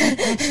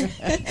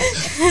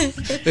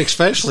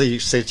 Especially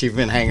since you've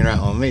been hanging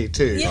out with me,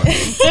 too. Yeah.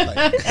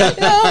 Like,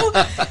 No!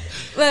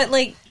 But,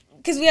 like,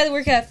 because we had to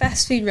work at a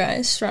fast food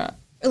restaurant.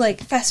 Or,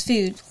 like, fast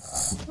food.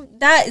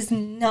 That is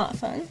not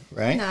fun.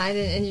 right? No, I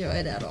didn't enjoy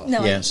it at all.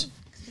 No. Yes.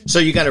 So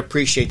you got to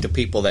appreciate the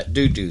people that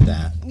do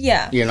that.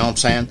 Yeah. You know what I'm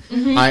saying?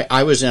 Mm-hmm.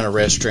 I was in a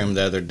restroom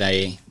the other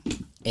day,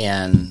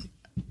 and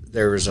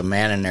there was a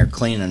man in there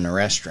cleaning the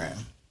restroom,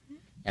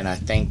 and I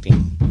thanked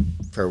him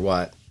for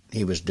what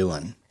he was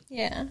doing.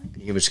 Yeah.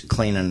 He was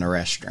cleaning the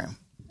restroom.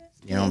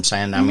 You know what I'm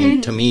saying? I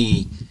mean, to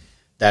me,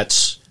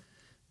 that's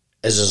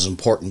as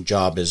important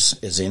job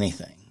as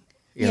anything.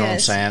 You know what I'm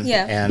Yes. saying?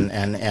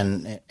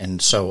 Yeah.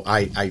 And so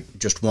I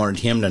just wanted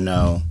him to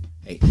know,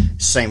 hey,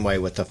 same way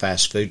with the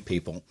fast food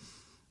people.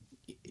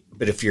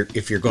 But if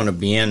you're going to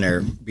be in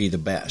there, be the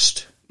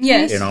best.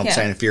 Yes. You know what I'm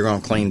saying? If you're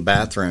going to clean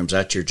bathrooms,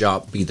 that's your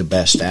job. Be the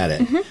best at it.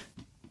 Mm-hmm.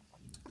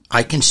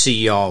 I can see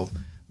y'all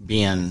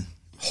being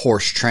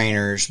horse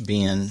trainers,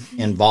 being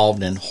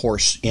involved in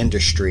horse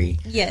industry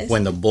Yes.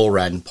 when the bull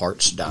riding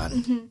part's done.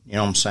 Mm-hmm. You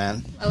know what I'm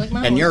saying? I like my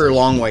And horse. you're a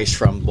long ways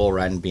from bull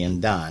riding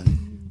being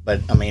done. But,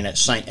 I mean, at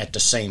the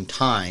same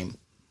time,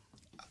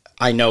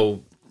 I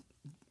know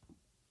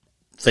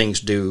things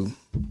do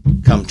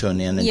come to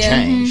an end and Yeah.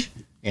 change.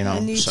 You know,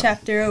 A new so-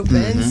 chapter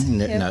opens. Mhm.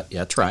 Yep. No,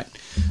 that's right.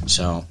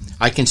 So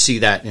I can see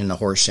that in the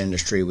horse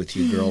industry with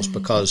you girls,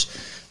 because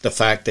the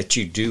fact that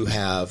you do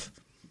have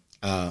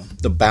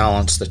the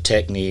balance, the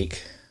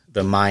technique,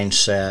 the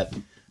mindset,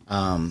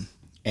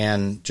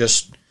 and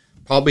just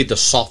probably the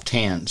soft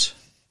hands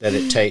that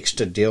it takes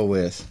to deal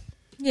with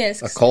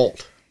Yes. a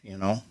colt. You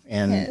know,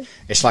 and Yes.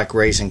 it's like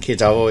raising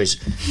kids. I've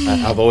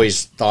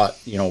always thought,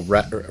 you know,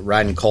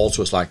 riding colts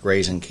was like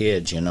raising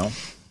kids. You know,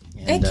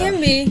 It can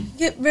be.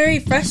 Get very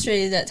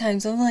frustrated at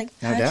times. I'm like,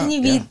 No how doubt, can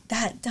you be yeah.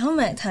 that dumb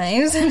at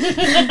times?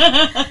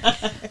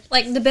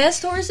 Like the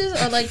best horses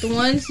are like the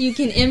ones you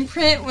can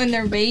imprint when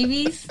they're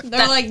babies.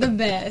 They're like the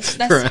best.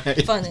 That's Right.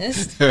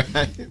 funnest.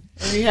 Right.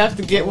 And you have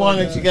to get one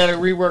that you got to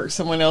rework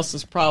someone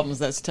else's problems.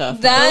 That's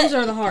tough. That Those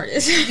are the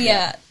hardest.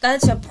 yeah,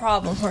 that's a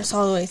problem horse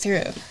all the way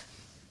through.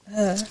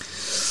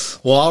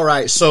 Well, all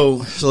right.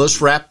 So let's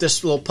wrap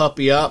this little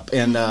puppy up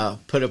and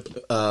put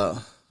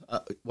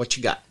what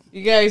you got.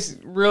 You guys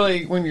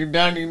really, when you're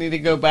done, you need to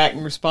go back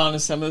and respond to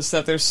some of the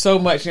stuff. There's so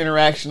much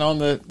interaction on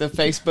the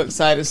Facebook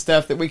side of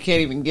stuff that we can't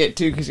even get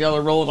to because y'all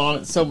are rolling on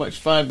it. It's so much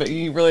fun. But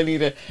you really need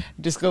to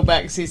just go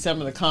back and see some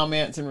of the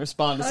comments and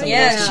respond to some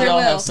yeah, of those. 'Cause sure y'all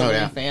will. have so Oh, many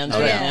yeah. fans Oh,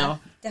 right yeah. now.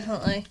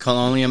 Definitely. Can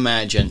only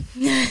imagine.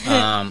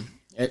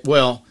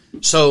 Well,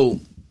 so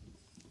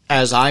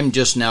as I'm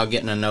just now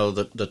getting to know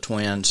the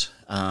twins,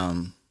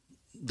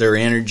 their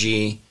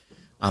energy,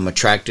 I'm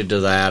attracted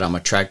to that. I'm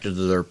attracted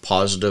to their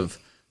positive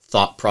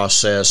thought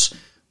process,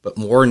 but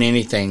more than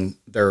anything,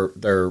 they're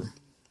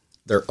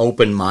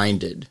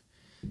open-minded,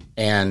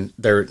 and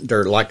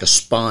they're like a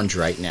sponge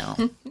right now,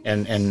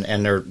 and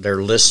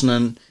they're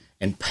listening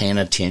and paying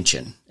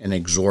attention and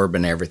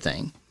absorbing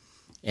everything.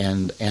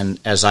 And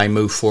as I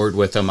move forward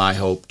with them, I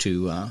hope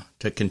to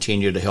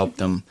continue to help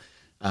them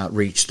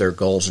reach their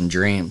goals and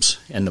dreams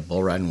in the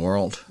bull riding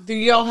world. Do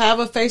y'all have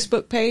a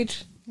Facebook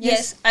page?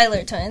 Yes,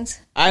 Eilert twins.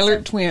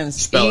 Eilert Twins.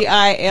 Spell it.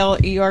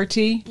 Eilert.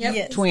 Yep.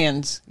 Yes.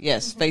 Twins.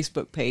 Yes,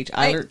 Facebook page.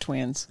 Eilert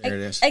Twins. There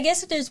it is. I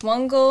guess if there's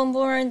one goal in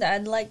bull riding that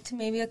I'd like to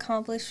maybe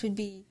accomplish would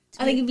be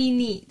I think it'd be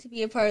neat to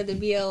be a part of the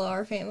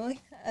BLR family.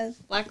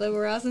 Black Label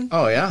Rosin.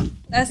 Oh yeah,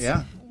 that's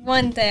yeah.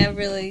 one thing I've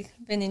really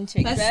been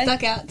intrigued That by.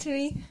 stuck out to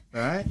me.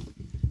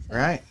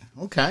 Right.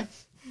 Okay.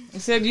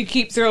 Instead you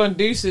keep throwing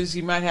deuces,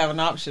 you might have an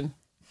option.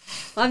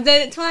 Well, I've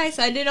done it twice.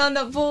 I did on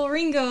the Bull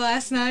Ringo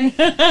last night.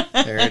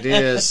 There it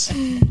is.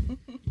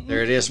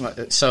 There it is.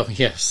 So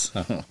yes.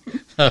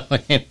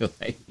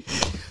 Anyway.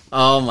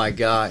 Oh my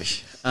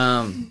gosh.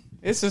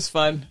 This is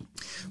fun.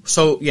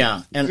 So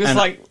yeah, Just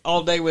like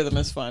all day with them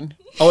is fun.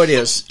 oh, it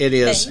is. It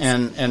is.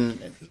 Thanks. And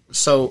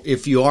so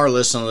if you are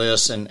listening to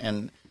this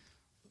and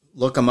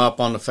look them up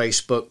on the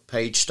Facebook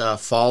page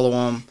stuff, follow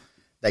them.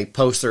 They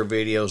post their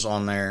videos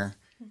on there.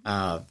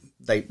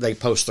 they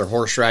post their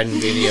horse riding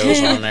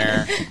videos on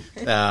there,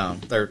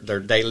 their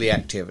daily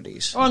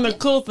activities. Oh, and the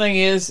cool thing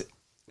is,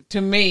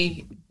 to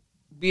me,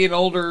 being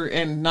older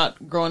and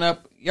not growing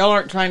up, y'all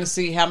aren't trying to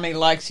see how many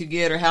likes you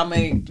get or how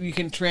many you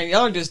can trend.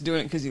 Y'all are just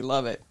doing it because you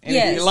love it. And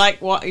yes. if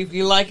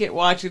you like it,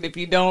 watch it. If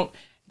you don't,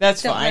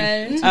 that's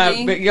fine.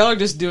 But y'all are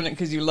just doing it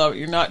because you love it.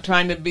 You're not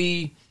trying to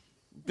be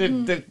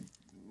the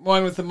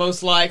one with the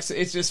most likes.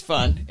 It's just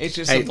fun. It's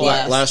just a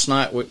blast. Last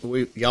night,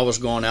 y'all was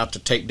going out to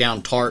take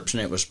down tarps,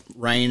 and it was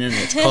raining.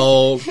 It's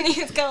cold.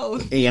 It's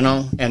cold. You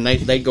know, and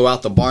they go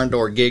out the barn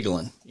door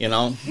giggling. You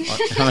know,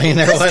 I mean,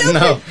 there wasn't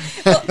no.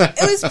 Well,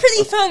 it was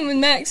pretty fun when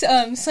Max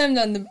slammed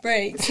on the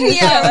brakes.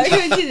 Yeah, we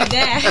went to the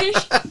dash.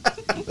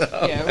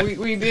 Yeah,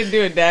 we did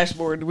do a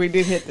dashboard. We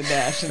did hit the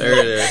dash. There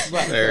it is.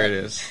 There it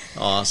is.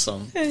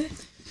 Awesome.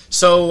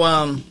 So,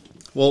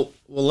 well,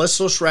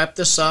 let's wrap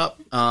this up.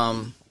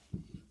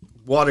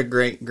 What a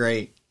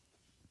great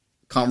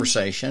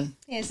conversation.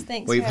 Yes,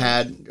 thanks. We've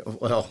had.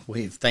 Well,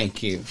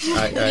 thank you.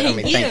 I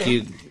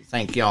mean,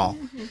 thank y'all.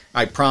 Mm-hmm.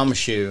 I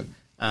promise you,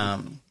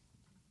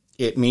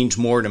 it means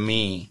more to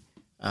me.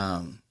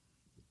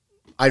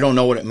 I don't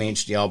know what it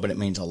means to y'all, but it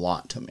means a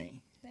lot to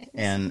me. Thanks.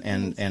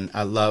 And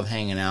I love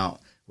hanging out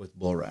with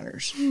bull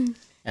riders, and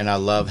I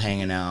love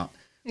hanging out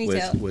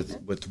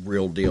with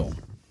real deal.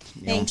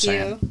 You know what I'm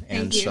saying?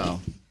 And so,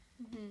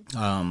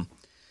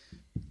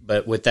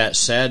 but with that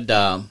said,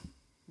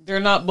 they're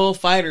not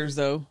bullfighters,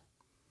 though.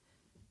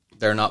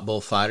 They're not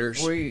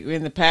bullfighters. We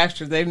in the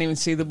pasture. They didn't even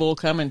see the bull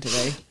coming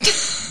today.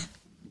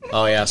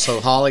 Oh yeah,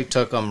 so Holly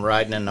took them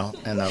riding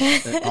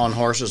on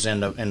horses in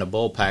the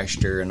bull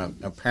pasture,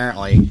 and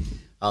apparently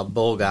a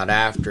bull got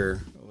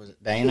after. Was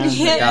it Dana?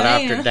 Yeah, got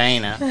after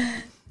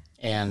Dana,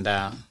 and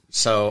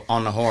so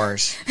on the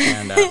horse,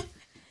 and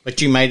but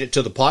you made it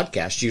to the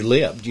podcast. You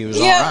lived. You was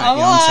all right. I'm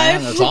You know what I'm saying?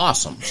 alive. It's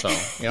awesome. So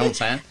you know what I'm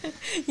saying?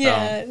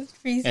 Yeah, it's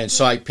pretty. And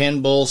so I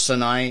pinned bulls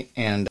tonight,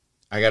 and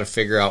I got to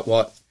figure out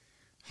what.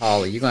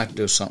 Holly, you're gonna have to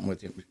do something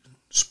with it.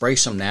 Spray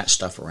some gnat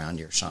stuff around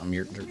you or something.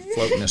 They're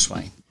floating this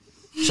way.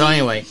 So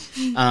anyway,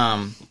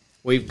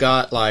 we've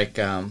got I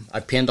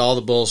pinned all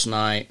the bulls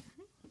tonight.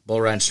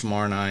 Bull riding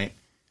tomorrow night.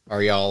 Are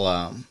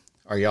y'all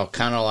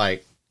kind of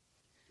like,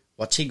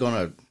 what's he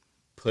gonna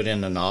put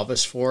in the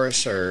novice for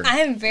us? Or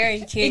I'm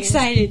very curious.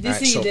 Excited to All right,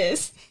 see so-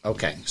 this.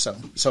 okay,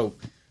 so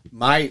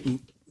my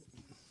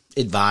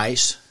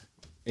advice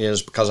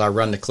is, because I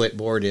run the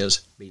clipboard, is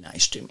be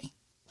nice to me.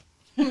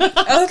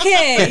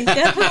 Okay,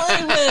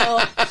 definitely will.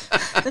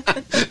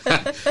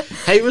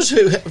 Hey,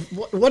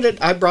 what did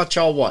I brought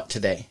y'all what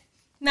today?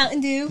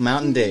 Mountain Dew.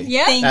 Mountain Dew.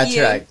 Yeah. Thank That's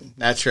you. right.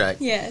 That's right.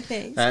 Yeah,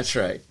 thanks. That's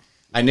right.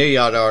 I knew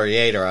y'all already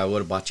ate, or I would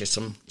have bought you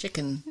some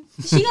chicken.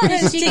 She got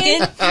us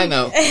chicken. I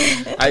know.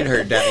 I'd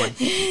heard that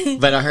one.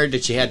 But I heard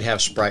that you had to have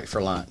Sprite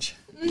for lunch.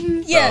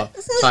 Yeah.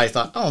 So I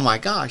thought, oh my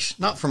gosh,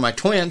 not for my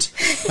twins.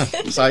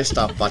 So I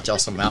stopped, bought y'all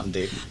some Mountain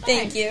Dew.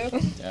 Thank you.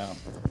 Yeah.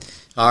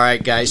 All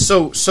right, guys.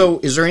 So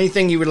is there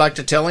anything you would like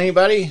to tell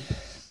anybody?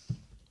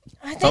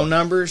 Phone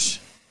numbers?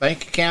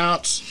 Bank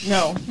accounts?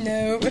 No.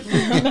 No.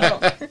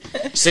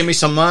 Send me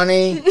some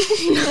money.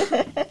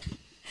 I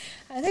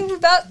think we're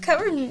about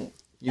covered. You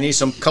need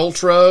some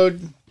Colts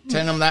Road?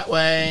 Send them that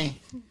way.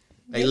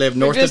 They live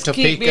north of Just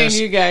keep being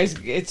Topeka. you guys.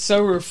 It's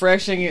so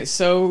refreshing.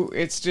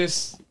 It's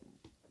just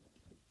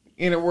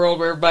in a world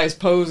where everybody's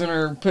posing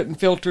or putting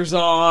filters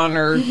on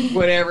or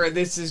whatever.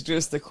 This is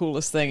just the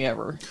coolest thing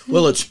ever.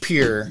 Well, it's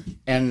pure,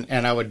 and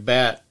I would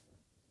bet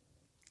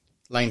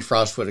Lane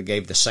Frost would have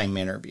gave the same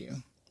interview.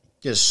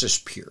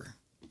 Just pure.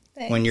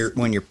 Thanks. When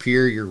you're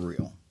pure, you're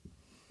real,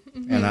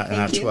 and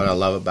that's what I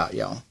love about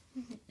y'all,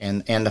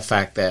 and the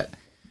fact that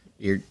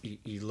you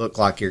look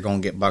like you're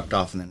going to get bucked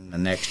off, and then the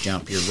next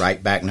jump you're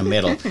right back in the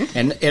middle.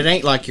 And it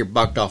ain't like you're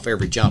bucked off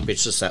every jump.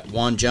 It's just that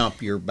one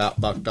jump you're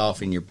about bucked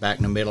off, and you're back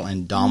in the middle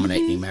and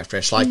dominating him after.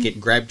 It's like it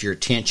grabbed your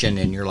attention,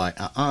 and you're like,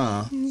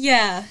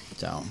 Yeah.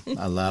 So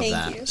I love Thank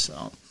that. you.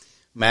 So,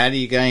 Maddie,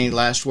 you got any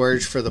last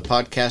words for the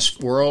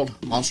podcast world,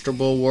 Monster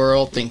Bull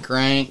world, Think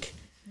Rank?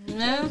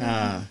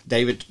 No.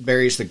 David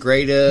Barry's the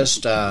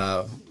greatest.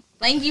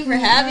 Thank you for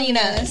having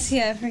us.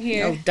 Yeah, for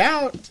here. No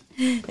doubt.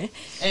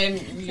 And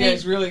you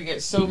guys really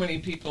get so many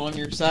people on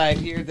your side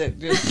here that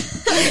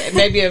just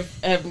maybe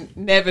have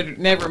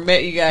never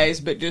met you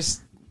guys, but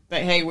just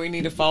think, hey, we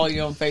need to follow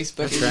you on Facebook.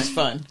 That's It's right. just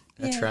fun.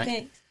 That's Yeah, right.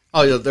 thanks.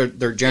 Oh, yeah,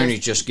 their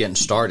journey's just getting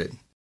started.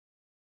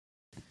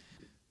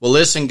 Well,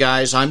 listen,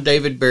 guys, I'm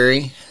David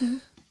Barry.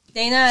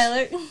 Dana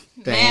Eilert.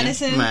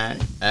 Madison.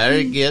 There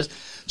it is.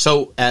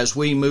 So as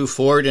we move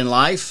forward in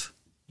life,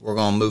 we're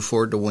going to move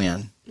forward to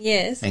win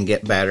Yes. and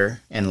get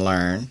better and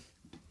learn.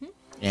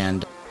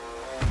 And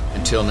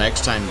until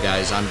next time,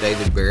 guys, I'm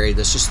David Barry.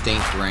 This is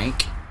Think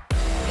Rank.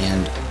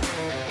 And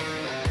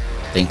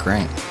Think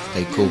Rank.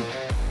 Stay cool.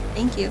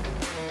 Thank you.